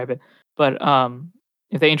they describe it, but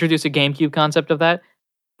if they introduce a GameCube concept of that,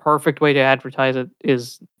 perfect way to advertise it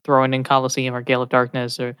is throwing in Coliseum or Gale of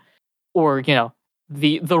Darkness or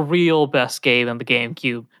the real best game in the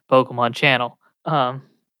GameCube Pokemon channel. I'm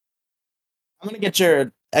gonna get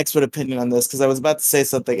your expert opinion on this, because I was about to say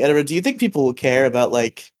something. Edward, do you think people will care about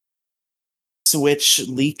like Switch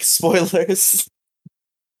leak spoilers?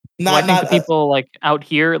 Well, I Not think the not people like out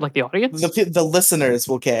here, like the audience, the listeners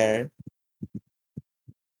will care.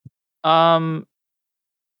 um,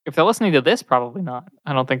 if they're listening to this, probably not.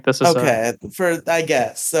 I don't think this is Okay, I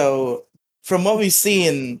guess so. From what we've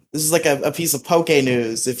seen, this is like a piece of poke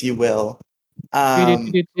news, if you will.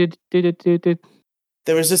 Um,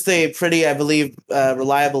 there was just a pretty, I believe,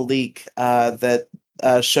 reliable leak that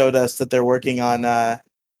showed us that they're working on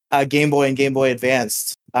Game Boy and Game Boy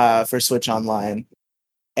Advanced for Switch Online,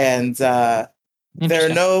 and interesting. there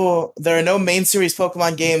are no main series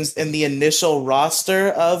Pokemon games in the initial roster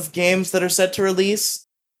of games that are set to release.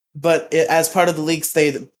 But as part of the leaks,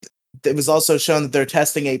 it was also shown that they're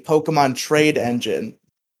testing a Pokemon trade engine,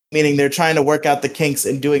 meaning they're trying to work out the kinks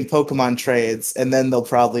in doing Pokemon trades, and then they'll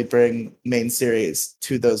probably bring main series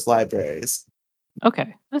to those libraries.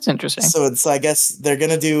 Okay, that's interesting. So I guess they're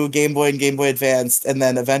gonna do Game Boy and Game Boy Advanced, and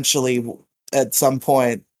then eventually, at some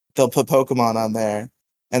point, they'll put Pokemon on there,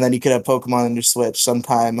 and then you could have Pokemon on your Switch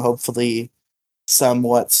sometime, hopefully,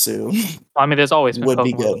 somewhat soon. Well, I mean, there's always been Would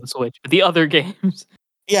be Pokemon on good. the Switch, but the other games,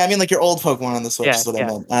 Yeah, I mean, like your old Pokemon on the Switch yeah, is what I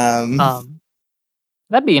yeah. meant.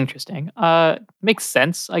 That'd be interesting. Makes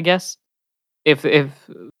sense, I guess. If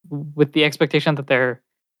with the expectation that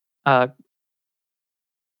uh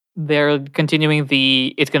they're continuing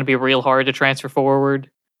it's going to be real hard to transfer forward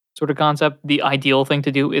sort of concept. The ideal thing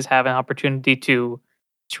to do is have an opportunity to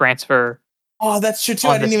transfer Oh, that's true too.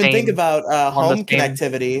 I on the didn't even think same about on the home same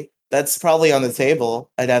connectivity. That's probably on the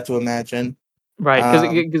table, I'd have to imagine. right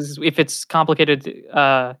Um, because if it's complicated,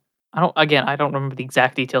 I don't remember the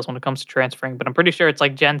exact details when it comes to transferring, but I'm pretty sure it's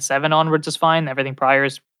like Gen 7 onwards is fine. Everything prior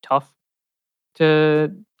is tough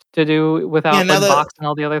to do yeah, without now like that box and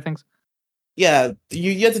all the other things. yeah,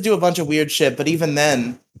 you have to do a bunch of weird shit, but even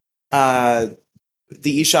then, uh,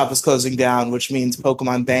 the eShop is closing down, which means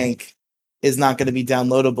Pokemon Bank is not going to be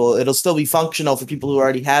downloadable. It'll still be functional for people who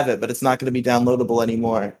already have it, but it's not going to be downloadable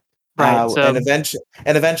anymore. Right. So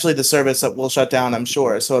Eventually the service will shut down, I'm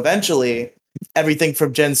sure. So eventually, everything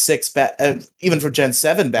from Gen 6 back, even from Gen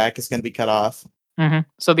 7 back, is going to be cut off.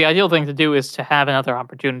 so the ideal thing to do is to have another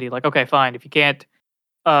opportunity. Like, okay, fine. If you can't,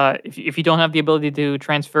 if you don't have the ability to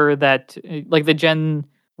transfer that, like the Gen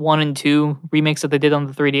 1 and 2 remakes that they did on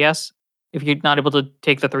the 3DS, if you're not able to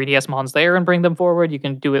take the 3DS mods there and bring them forward, you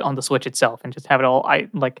can do it on the Switch itself and just have it all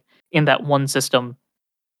like in that one system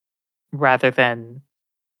rather than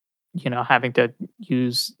having to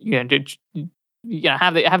use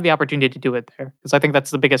have the opportunity to do it there, because I think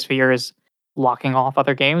that's the biggest fear is locking off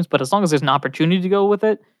other games. But as long as there's an opportunity to go with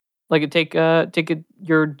it, like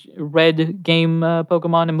your red game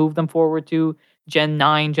Pokemon and move them forward to Gen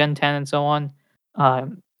 9, Gen 10, and so on.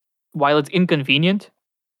 Um, while it's inconvenient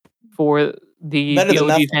for Better the than OG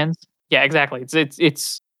nothing. fans, yeah, exactly.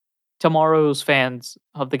 It's tomorrow's fans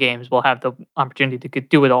of the games will have the opportunity to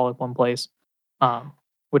do it all at one place, um,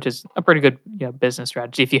 which is a pretty good business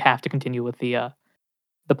strategy if you have to continue with the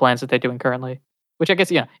plans that they're doing currently. which I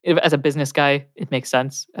guess as a business guy, it makes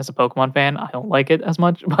sense. As a Pokemon fan, I don't like it as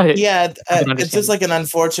much, but I Yeah, can it's just understand. like an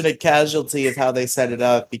unfortunate casualty of how they set it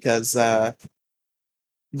up because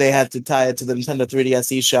they had to tie it to the Nintendo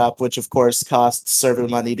 3DS eShop, which of course costs server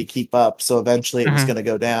money to keep up. So eventually it was Mhm. going to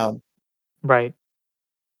go down. Right.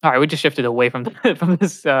 All right, we just shifted away from from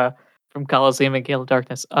this from Coliseum and Gale of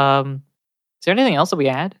Darkness. Is there anything else that we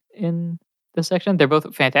add in this section? They're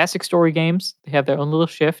both fantastic story games. They have their own little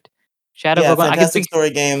shift. Shadow Yeah, Pokemon. I can fantastic speak. story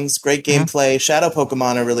games, great Mhm. gameplay. Shadow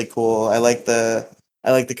Pokemon are really cool. I like the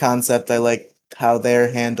concept. I like how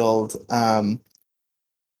they're handled. The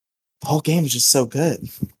whole game is just so good.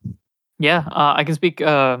 Yeah, I can speak.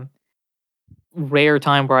 Rare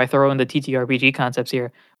time where I throw in the TTRPG concepts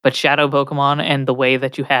here, but Shadow Pokemon and the way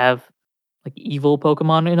that you have like evil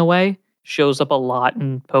Pokemon in a way shows up a lot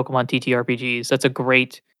in Pokemon TTRPGs. That's a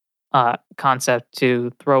great concept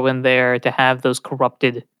to throw in there to have those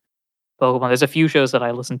corrupted Pokemon. There's a few shows that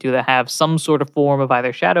I listen to that have some sort of form of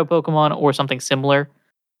either Shadow Pokemon or something similar.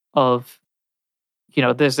 Of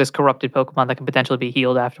there's this corrupted Pokemon that can potentially be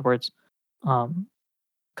healed afterwards.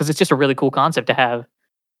 Because it's just a really cool concept to have.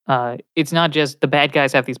 It's not just the bad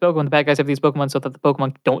guys have these Pokemon. The bad guys have these Pokemon so that the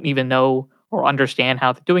Pokemon don't even know or understand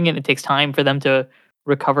how they're doing it. It takes time for them to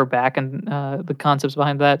recover back, and the concepts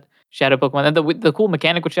behind that Shadow Pokemon and the cool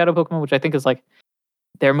mechanic with Shadow Pokemon, which I think is like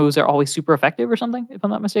their moves are always super effective or something, if I'm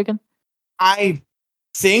not mistaken. I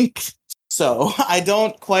think so. I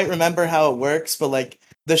don't quite remember how it works, but like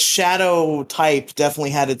the shadow type definitely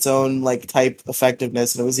had its own like type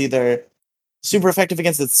effectiveness, and it was either super effective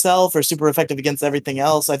against itself or super effective against everything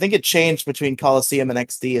else. I think it changed between Coliseum and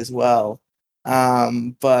XD as well.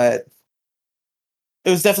 But it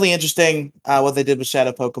was definitely interesting what they did with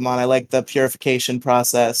Shadow Pokemon. I like the purification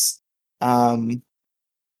process. Um,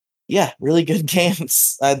 yeah, really good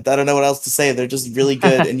games. I don't know what else to say. They're just really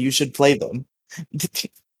good, and you should play them.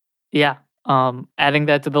 Yeah. Adding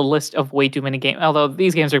that to the list of way too many games. Although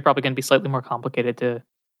these games are probably going to be slightly more complicated to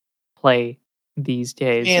play these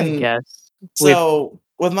days, I And guess. With so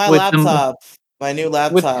with my with them laptop, my new with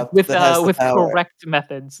laptop that has the with power. correct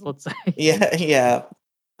methods, let's say. Yeah, yeah.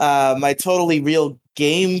 My totally real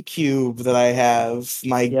GameCube that I have,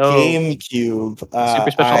 my Yo, GameCube. super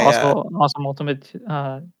special, awesome ultimate,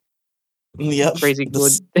 Yep, crazy the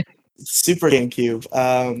good. Super GameCube.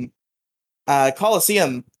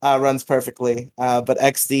 Coliseum runs perfectly, but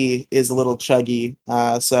XD is a little chuggy.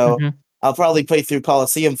 So Mhm. I'll probably play through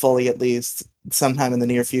Coliseum fully at least sometime in the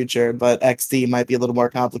near future, but XD might be a little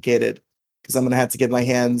more complicated because I'm gonna have to get my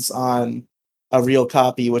hands on a real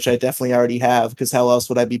copy, which I definitely already have. Because how else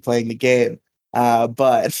would I be playing the game?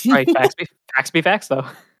 But Right, facts be facts though.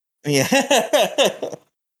 yeah.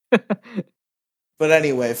 But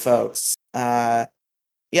anyway, folks. Yeah,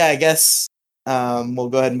 I guess we'll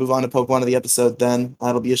go ahead and move on to Pokemon of the episode then.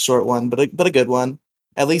 That'll be a short one, but a good one.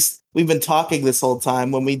 At least we've been talking this whole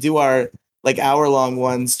time. When we do our like hour-long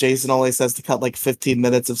ones, Jason always has to cut like 15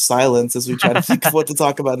 minutes of silence as we try to think of what to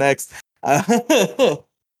talk about next. But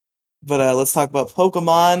let's talk about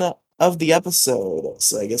Pokemon of the episode.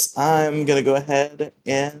 So I guess I'm gonna go ahead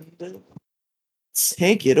and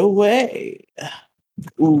take it away.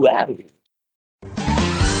 Ooh,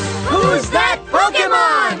 Who's that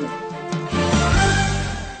Pokemon?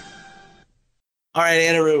 all right,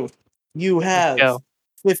 Anaru, you Let's have go.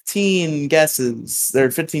 15 guesses,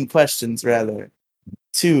 or 15 questions rather,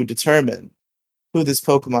 to determine who this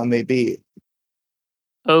Pokemon may be.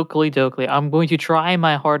 Oakley dokley. I'm going to try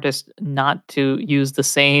my hardest not to use the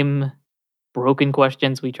same broken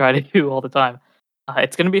questions we try to do all the time.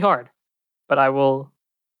 It's gonna be hard, but I will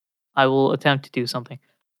attempt to do something.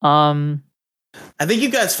 Um, I think you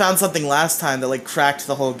guys found something last time that like cracked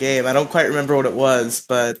the whole game. I don't quite remember what it was,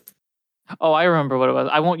 but oh, I remember what it was.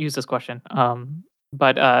 I won't use this question.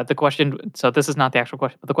 But the question. So this is not the actual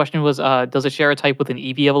question, but the question was, does it share a type with an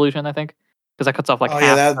EV evolution? I think because that cuts off like oh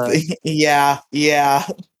yeah, half that the. yeah,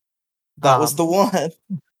 that was the Um, one.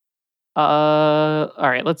 all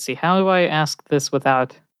right. Let's see. How do I ask this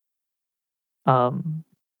without? Um,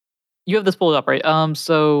 you have this pulled up, right?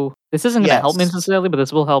 So this isn't going to help me Yes. necessarily, but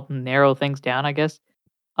this will help narrow things down, I guess.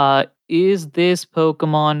 Is this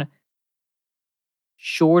Pokemon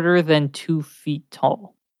shorter than 2 feet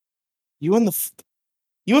tall? You and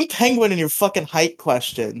you and Penguin and your fucking height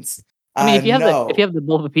questions. I mean, if No. you have the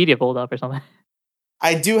Bulbapedia pulled up or something.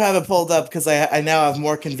 I do have it pulled up because I now have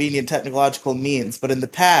more convenient technological means, but in the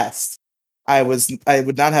past, I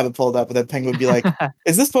would not have it pulled up, and then Penguin would be like,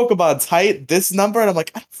 "Is this Pokemon's height this number?" And I'm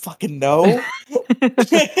like, "I don't fucking know."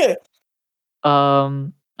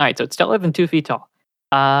 All right, so it's taller than 2 feet tall.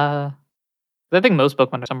 I think most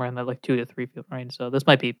Pokemon are somewhere in the like 2 to 3 feet range. So this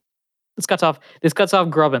might be This cuts off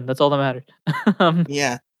Grubbin. That's all that matters.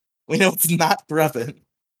 Yeah. We know it's not Grubbin.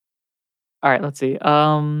 All right, let's see.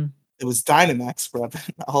 It was Dynamax Grubbin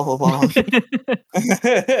all along.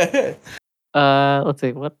 Let's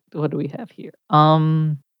see. What do we have here?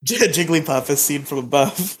 Jigglypuff is seen from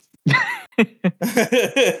above.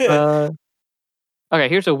 Okay,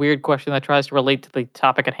 here's a weird question that tries to relate to the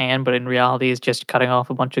topic at hand, but in reality is just cutting off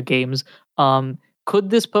a bunch of games. Could you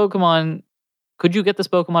get this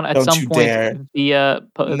Pokemon at Don't some you point dare. via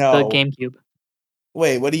the No. GameCube?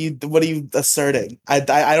 Wait, what are you asserting? I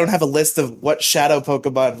don't have a list of what shadow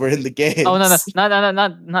Pokemon were in the game. Oh no,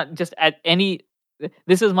 not just at any.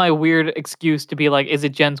 This is my weird excuse to be like, is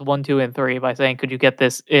it Gens 1, 2, and 3 by saying, could you get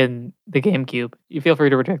this in the GameCube? You feel free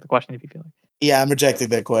to reject the question if you feel like. Yeah, I'm rejecting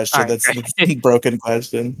that question. All right, That's great. a broken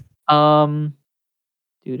question. Do.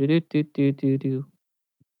 It's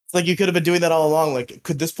like you could have been doing that all along. Like,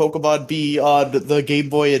 could this Pokemon be on the Game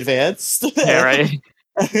Boy Advance? Yeah, right.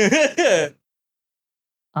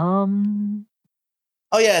 Oh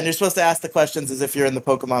yeah, and you're supposed to ask the questions as if you're in the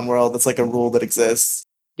Pokemon world. That's like a rule that exists.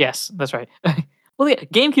 Yes, that's right. Well, yeah,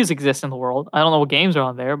 GameCubes exist in the world. I don't know what games are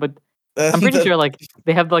on there, but I'm pretty sure like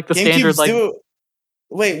they have like the standard like.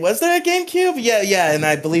 Wait, was there a GameCube? Yeah, and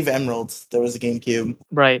I believe Emerald. There was a GameCube.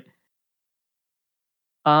 Right.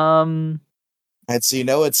 And so you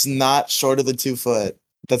know it's not shorter than 2 foot.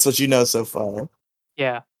 That's what you know so far.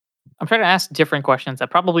 Yeah. I'm trying to ask different questions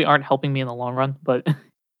that probably aren't helping me in the long run, but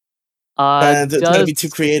It's gonna be too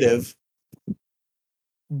creative.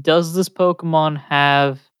 Does this Pokemon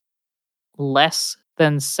have less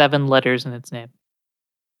than 7 letters in its name?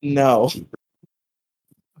 No.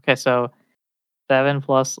 Okay, so 7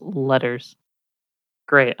 plus letters.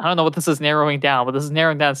 Great. I don't know what this is narrowing down, but this is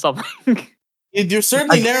narrowing down something. You're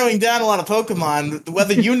certainly narrowing down a lot of Pokemon.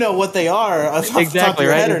 Whether you know what they are off the top of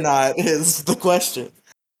your head or not is the question.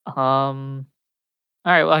 All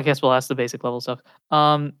right, well, I guess we'll ask the basic level stuff.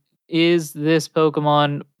 Is this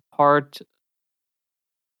Pokemon part?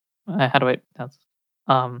 How do I?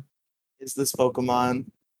 Is this Pokemon?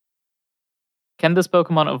 Can this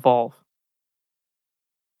Pokemon evolve?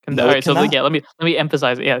 No, all it right, so cannot. yeah, let me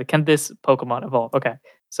emphasize it. Yeah, can this Pokemon evolve? Okay,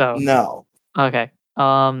 so No. okay,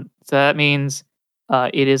 so that means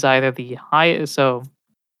it is either the highest, so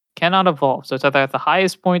cannot evolve. So it's either at the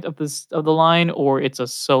highest point of the line, or it's a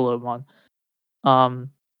Solomon.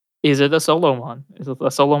 Is it a Solomon? Is it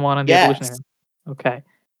a Solomon in the evolutionary? Okay.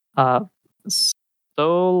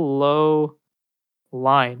 Solo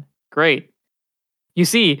line. Great. You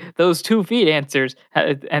see, those 2 feet answers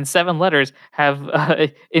and 7 letters have,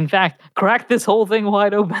 in fact, cracked this whole thing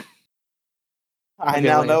wide open. I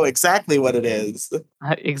now know exactly what it is.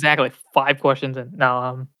 Exactly. 5 questions in.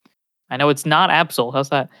 Now, I know it's not Absol. How's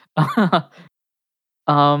that?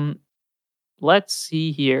 Let's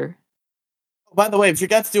see here. By the way, we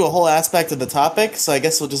forgot to do a whole aspect of the topic, so I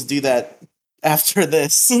guess we'll just do that after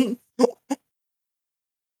this. What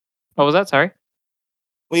was that? Sorry.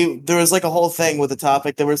 There was like a whole thing with the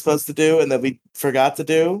topic that we're supposed to do and that we forgot to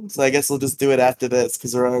do. So I guess we'll just do it after this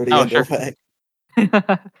because we're already underway.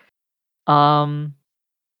 Sure.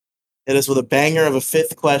 It is with a banger of a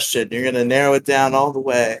 5th question. You're gonna narrow it down all the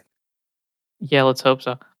way. Yeah, let's hope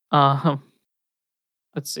so.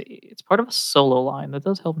 Let's see. It's part of a solo line. That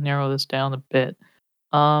does help narrow this down a bit.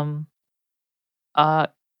 How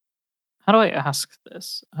do I ask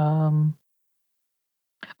this?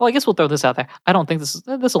 Well, I guess we'll throw this out there. I don't think this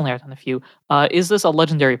will narrow down a few. Is this a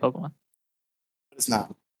legendary Pokemon? It's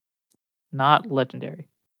not. Not legendary.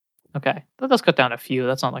 Okay, that does cut down a few.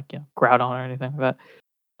 That's not like Groudon or anything like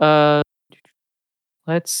that.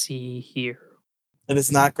 Let's see here. It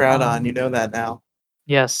is not Groudon. You know that now.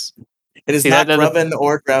 Yes. It is not Grubbin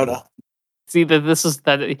or Groudon. See that this is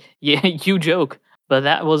that. Yeah, you joke, but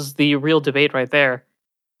that was the real debate right there.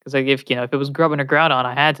 Because if it was Grubbin or Groudon,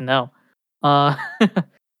 I had to know.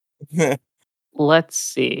 Let's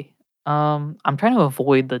see. I'm trying to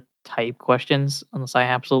avoid the type questions unless I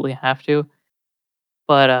absolutely have to.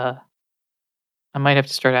 But I might have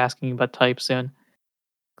to start asking you about types soon.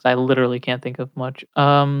 Because I literally can't think of much.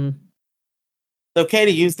 It's okay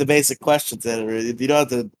to use the basic questions, Edward. You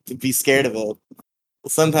don't have to be scared of it.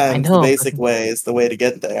 Sometimes the basic way is the way to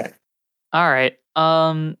get there. All right.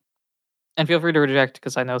 And feel free to reject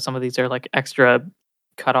because I know some of these are like extra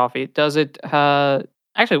cutoffy. Does it?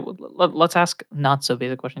 Actually, let's ask not so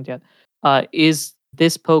basic questions yet. Is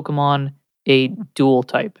this Pokemon a dual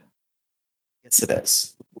type? Yes, it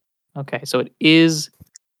is. Okay, so it is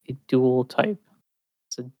a dual type.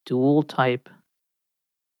 It's a dual type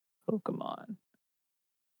Pokemon.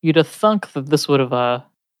 You'd have thunk that this would have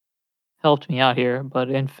helped me out here, but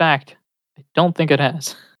in fact, I don't think it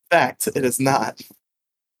has. Fact, it is not.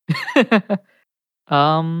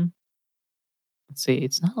 um, let's see.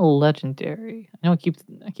 It's not a legendary. I know I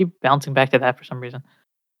keep bouncing back to that for some reason.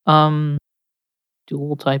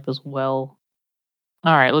 Dual type as well.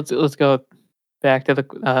 All right, let's go back to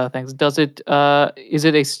the things. Does it is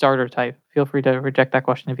it a starter type? Feel free to reject that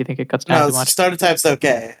question if you think it cuts down No, too much. starter type's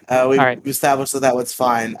okay. All right. We established that was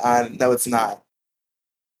fine. No, it's not.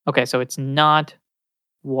 Okay, so it's not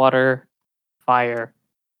water, fire,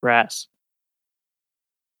 grass.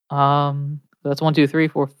 That's 1, 2, 3,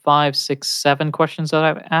 4, 5, 6, 7 questions that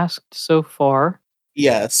I've asked so far.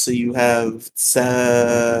 Yes, so you have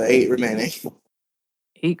 8 remaining.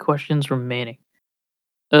 8 questions remaining.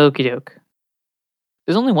 Okie doke.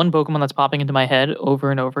 There's only one Pokemon that's popping into my head over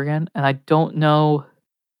and over again, and I don't know.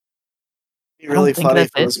 It'd be really think funny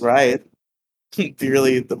if that's it was right. It'd be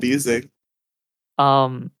really abusing.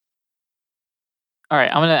 All right,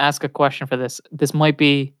 I'm gonna ask a question for this. This might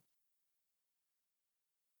be.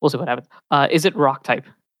 We'll see what happens. Is it rock type?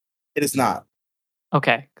 It is not.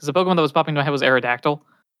 Okay, because the Pokemon that was popping into my head was Aerodactyl.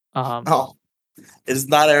 Oh, it is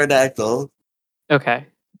not Aerodactyl. Okay,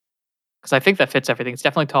 because I think that fits everything. It's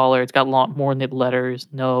definitely taller. It's got more knit letters.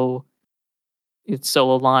 No, it's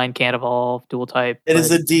solo line, can't evolve, dual type. It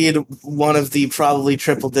is indeed one of the probably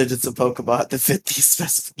triple digits of Pokemon that fit these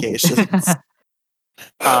specifications.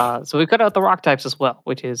 So we cut out the rock types as well,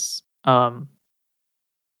 which is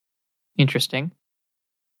interesting.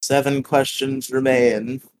 7 questions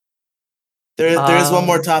remain. There is one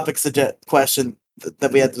more topic question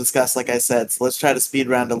that we had to discuss, like I said. So let's try to speed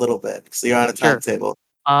round a little bit because you're on a Sure. timetable.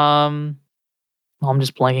 I'm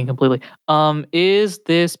just blanking completely. Is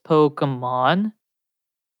this Pokemon?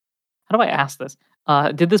 How do I ask this?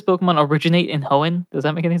 Did this Pokemon originate in Hoenn? Does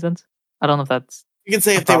that make any sense? I don't know if that's. You can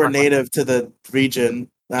say if they were native to the region.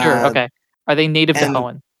 Sure. Okay. Are they native to and-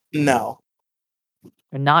 Hoenn? No.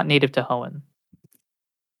 They're not native to Hoenn.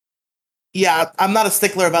 Yeah, I'm not a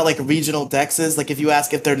stickler about like regional dexes. Like if you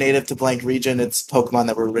ask if they're native to blank region, it's Pokemon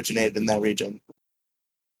that were originated in that region.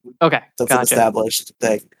 Okay. That's an Gotcha. established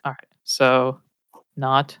thing. All right. So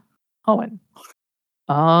not Hoenn.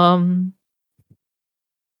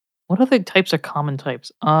 What other types are common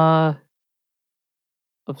types? Of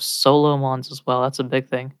Solomons as well. That's a big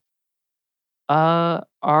thing. Are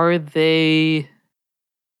they?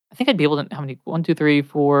 I think I'd be able to. How many? 1, 2, 3,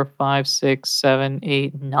 4, 5, 6, 7,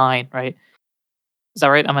 8, 9. Right? Is that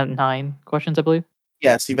right? I'm at 9 questions, I believe.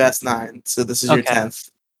 Yes, you've asked 9, so this is your Okay.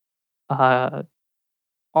 10th.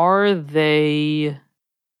 Are they?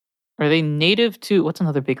 Are they native to? What's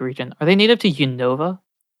another big region? Are they native to Unova?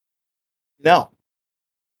 No.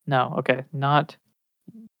 No. Okay. Not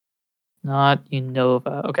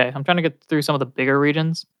Unova. Okay. I'm trying to get through some of the bigger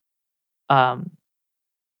regions. Because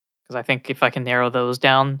I think if I can narrow those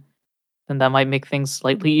down, then that might make things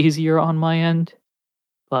slightly easier on my end.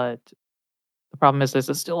 But the problem is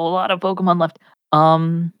there's still a lot of Pokemon left.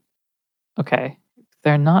 Okay.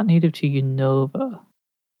 They're not native to Unova.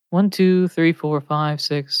 1, 2, 3, 4, 5,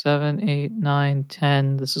 6, 7, 8, 9,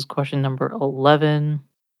 10. This is question number 11.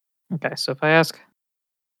 Okay, so if I ask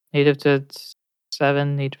native to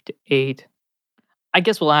 7, native to 8, I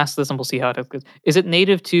guess we'll ask this and we'll see how it goes. Is it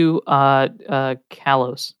native to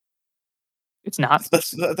Kalos? It's not.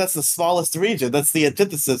 That's the smallest region. That's the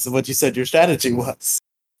antithesis of what you said your strategy was.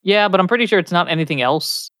 Yeah, but I'm pretty sure it's not anything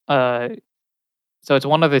else. So it's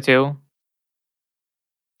one of the two.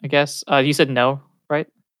 I guess. You said no, right?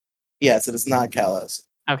 Yes, it is not Kalos.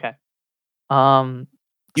 Okay.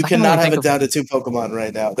 You cannot have it down to 2 Pokemon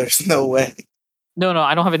right now. There's no way. No,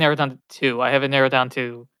 I don't have it narrowed down to 2. I have it narrowed down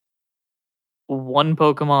to 1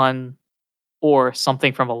 Pokemon or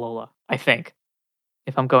something from Alola, I think.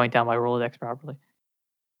 If I'm going down my Rolodex properly.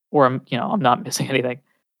 Or I'm not missing anything.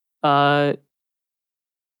 And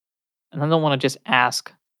I don't want to just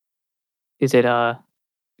ask, is it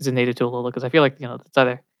native to Alola? Because I feel like,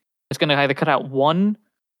 it's gonna either cut out 1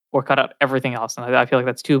 or cut out everything else. And I feel like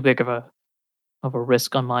that's too big of a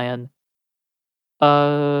risk on my end.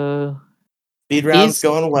 Speed round's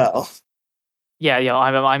going well. Yeah,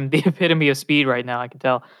 I'm the epitome of speed right now, I can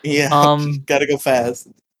tell. Yeah, gotta go fast.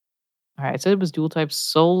 Alright, it said it was dual type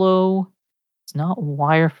solo. It's not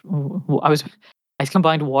wire. I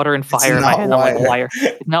combined water and fire in my head. I'm like wire.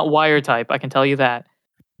 It's not wire type, I can tell you that.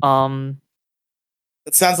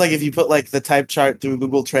 It sounds like if you put like the type chart through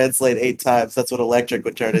Google Translate 8 times, that's what electric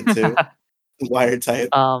would turn into. Wire type.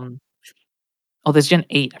 Oh, there's Gen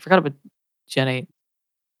 8. I forgot about Gen 8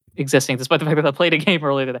 existing, despite the fact that I played a game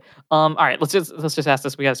earlier today. All right, let's just ask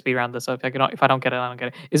this. We got to speed around this. So if I don't get it, I don't get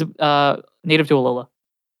it. Is it native to Alola?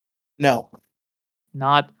 No.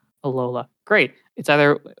 Not Alola. Great. It's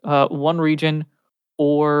either one region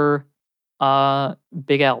or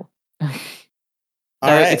Big L. All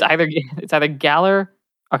right. It's either Galar.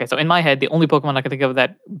 Okay, so in my head, the only Pokemon I can think of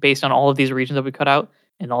that, based on all of these regions that we cut out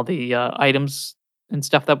and all the items and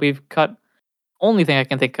stuff that we've cut, only thing I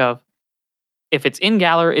can think of, if it's in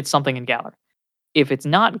Galar, it's something in Galar. If it's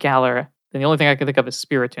not Galar, then the only thing I can think of is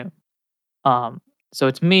Spiritomb. So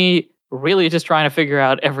it's me really just trying to figure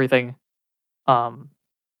out everything, and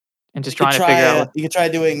just trying to figure out. You could try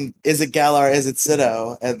doing, is it Galar, is it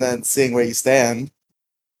Sinnoh, and then seeing where you stand.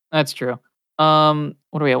 That's true.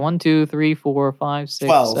 What are we at? 1, 2, 3, 4, 5, 6,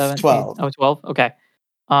 12, 7, 12. 8. Oh, 12? Okay.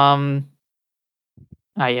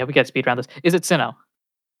 Yeah, we got speed around this. Is it Sinnoh?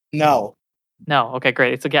 No. No. Okay,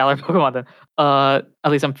 great. It's a Galar Pokemon then.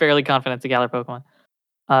 At least I'm fairly confident it's a Galar Pokemon.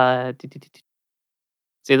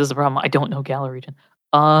 See, this is the problem. I don't know Galar region.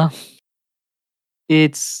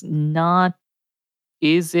 It's not.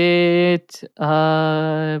 Is it?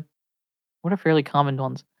 What are fairly common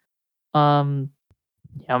ones?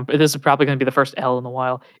 Yeah, this is probably going to be the first L in a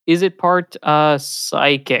while. Is it part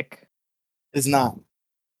psychic? It's not.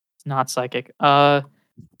 It's not psychic. So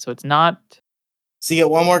it's not. So you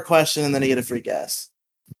get one more question and then you get a free guess.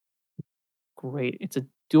 Great. It's a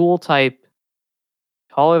dual type,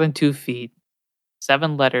 taller than 2 feet,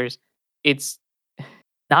 7 letters. It's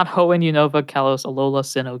not Hoenn, Unova, Kalos, Alola,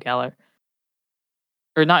 Sinnoh, Galar.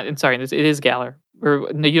 Or not, I'm sorry, it is Galar.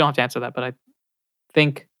 Or no, you don't have to answer that, but I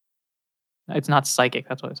think it's not psychic.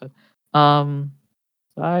 That's what I said.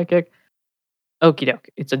 Psychic. Okie doke.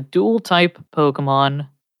 It's a dual type Pokemon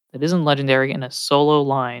that isn't legendary in a solo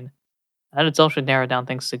line. That itself should narrow down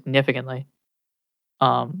things significantly.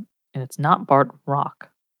 And it's not Bart Rock.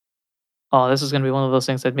 Oh, this is going to be one of those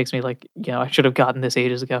things that makes me like, I should have gotten this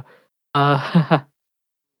ages ago. One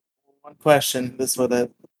question. This was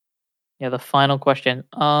it. Yeah, the final question.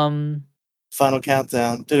 Final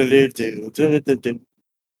countdown.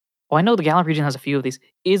 Oh, I know the Galar region has a few of these.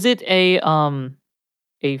 Is it a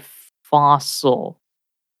fossil?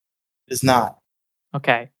 It's not.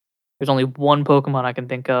 Okay. There's only one Pokemon I can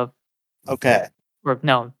think of. Okay. Or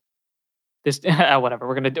no. This whatever.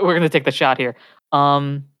 We're gonna take the shot here.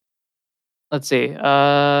 Let's see. We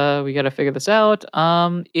gotta figure this out.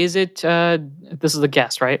 Is it this is a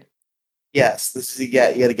guess, right? Yes, this is you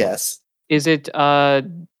get a guess. Is it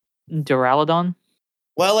Duraludon?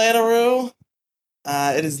 Well, Anaru,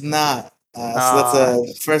 it is not. So that's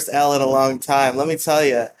a first L in a long time. Let me tell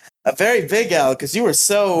you, a very big L because you were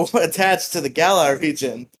so attached to the Galar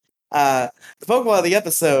region. The Pokemon of the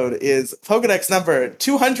episode is Pokedex number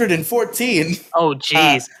 214. Oh,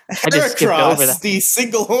 jeez. I just skipped over that. The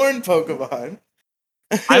single horn Pokemon.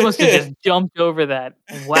 I must have just jumped over that.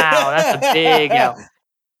 Wow, that's a big L.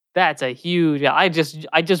 That's a huge. I just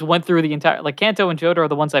went through the entire, like, Kanto and Johto are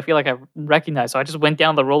the ones I feel like I recognize. So I just went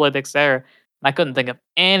down the Rolodex there, and I couldn't think of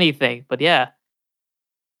anything. But yeah,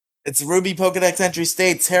 its Ruby Pokedex entry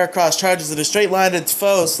states: Heracross charges in a straight line at its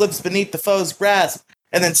foe, slips beneath the foe's grasp,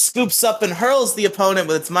 and then scoops up and hurls the opponent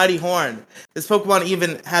with its mighty horn. This Pokemon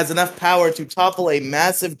even has enough power to topple a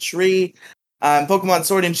massive tree. Pokemon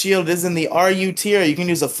Sword and Shield is in the RU tier. You can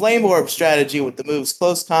use a Flame Orb strategy with the moves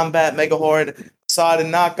Close Combat, Mega Horn, Sod,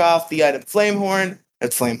 and knock off the item Flame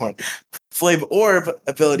Orb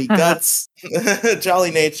ability Guts,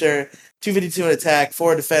 Jolly Nature, 252 in attack,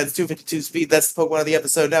 4 defense, 252 speed. That's the Pokemon of the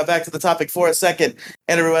episode. Now back to the topic for a second.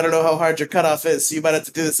 Andrew, I don't know how hard your cutoff is, so you might have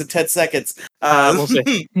to do this in 10 seconds. We'll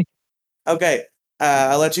see. Okay.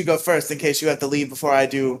 I'll let you go first in case you have to leave before I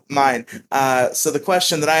do mine. So the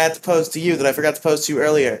question that I had to pose to you that I forgot to pose to you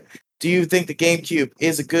earlier: do you think the GameCube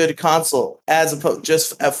is a good console as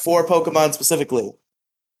just for Pokemon specifically?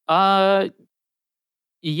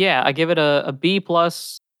 Yeah, I give it a B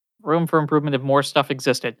plus. Room for improvement if more stuff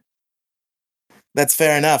existed. That's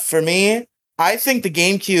fair enough. For me, I think the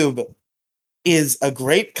GameCube is a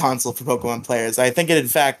great console for Pokemon players. I think it, in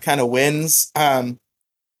fact, kind of wins.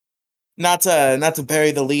 Not to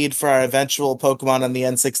bury the lead for our eventual Pokemon on the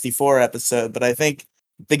N64 episode, but I think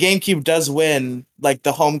the GameCube does win, like,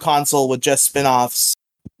 the home console with just spin-offs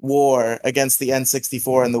war against the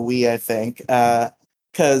N64 and the Wii, I think.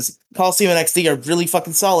 Because Coliseum and XD are really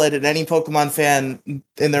fucking solid, and any Pokemon fan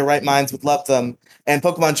in their right minds would love them. And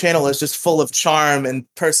Pokemon Channel is just full of charm and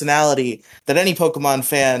personality that any Pokemon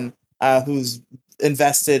fan who's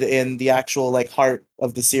invested in the actual, like, heart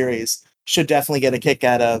of the series should definitely get a kick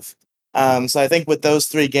out of. So I think with those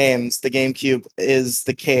 3 games, the GameCube is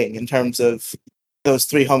the king in terms of those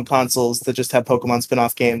 3 home consoles that just have Pokemon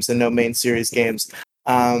spin-off games and no main series games.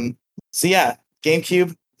 So yeah,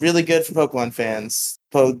 GameCube, really good for Pokemon fans.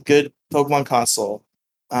 Good Pokemon console.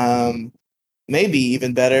 Maybe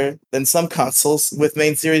even better than some consoles with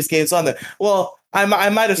main series games on there. Well, I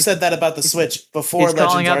might have said that about the Switch before He's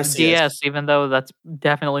calling Legends out the Arceus. DS, even though that's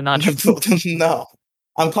definitely not true. No,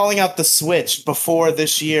 I'm calling out the Switch before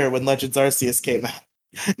this year when Legends Arceus came out.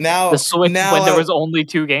 Now, The Switch now when there was only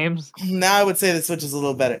 2 games. now I would say the Switch is a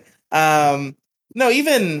little better. No,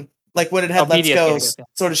 even like when it had Oh, Let's BDSP, Go, I guess, yeah.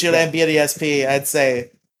 Sword of Shield, and BDSP, I'd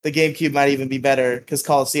say the GameCube might even be better because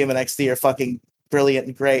Coliseum and XD are fucking brilliant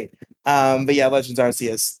and great. But yeah, Legends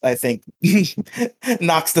Arceus, I think,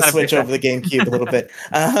 knocks the Gotta Switch pick over the GameCube a little bit.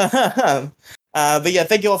 But yeah,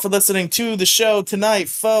 thank you all for listening to the show tonight,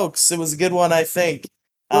 folks. It was a good one, I think.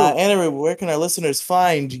 Anna, where can our listeners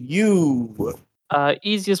find you?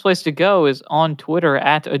 Easiest place to go is on Twitter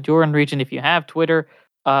at Adoran Region. If you have Twitter,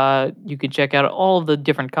 you can check out all of the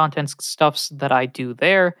different content stuffs that I do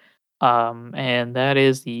there. And that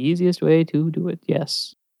is the easiest way to do it.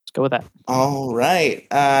 Yes. Let's go with that. All right.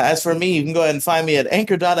 As for me, you can go ahead and find me at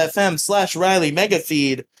anchor.fm/Riley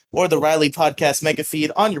Megafeed or the Riley Podcast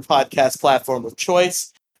Megafeed on your podcast platform of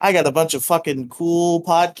choice. I got a bunch of fucking cool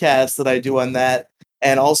podcasts that I do on that.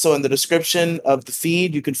 And also in the description of the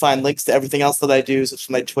feed, you can find links to everything else that I do, such as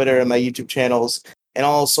my Twitter and my YouTube channels and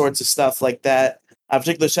all sorts of stuff like that. A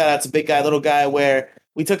particular shout out to Big Guy, Little Guy, where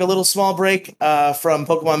we took a little small break from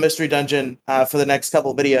Pokemon Mystery Dungeon for the next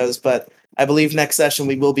couple videos, but I believe next session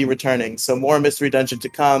we will be returning. So more Mystery Dungeon to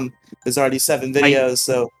come. There's already 7 videos,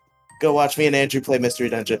 so go watch me and Andrew play Mystery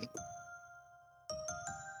Dungeon.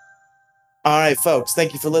 All right, folks,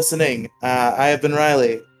 thank you for listening. I have been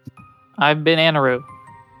Riley. I've been Anaru.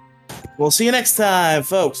 We'll see you next time,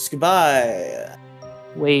 folks. Goodbye.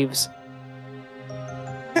 Waves.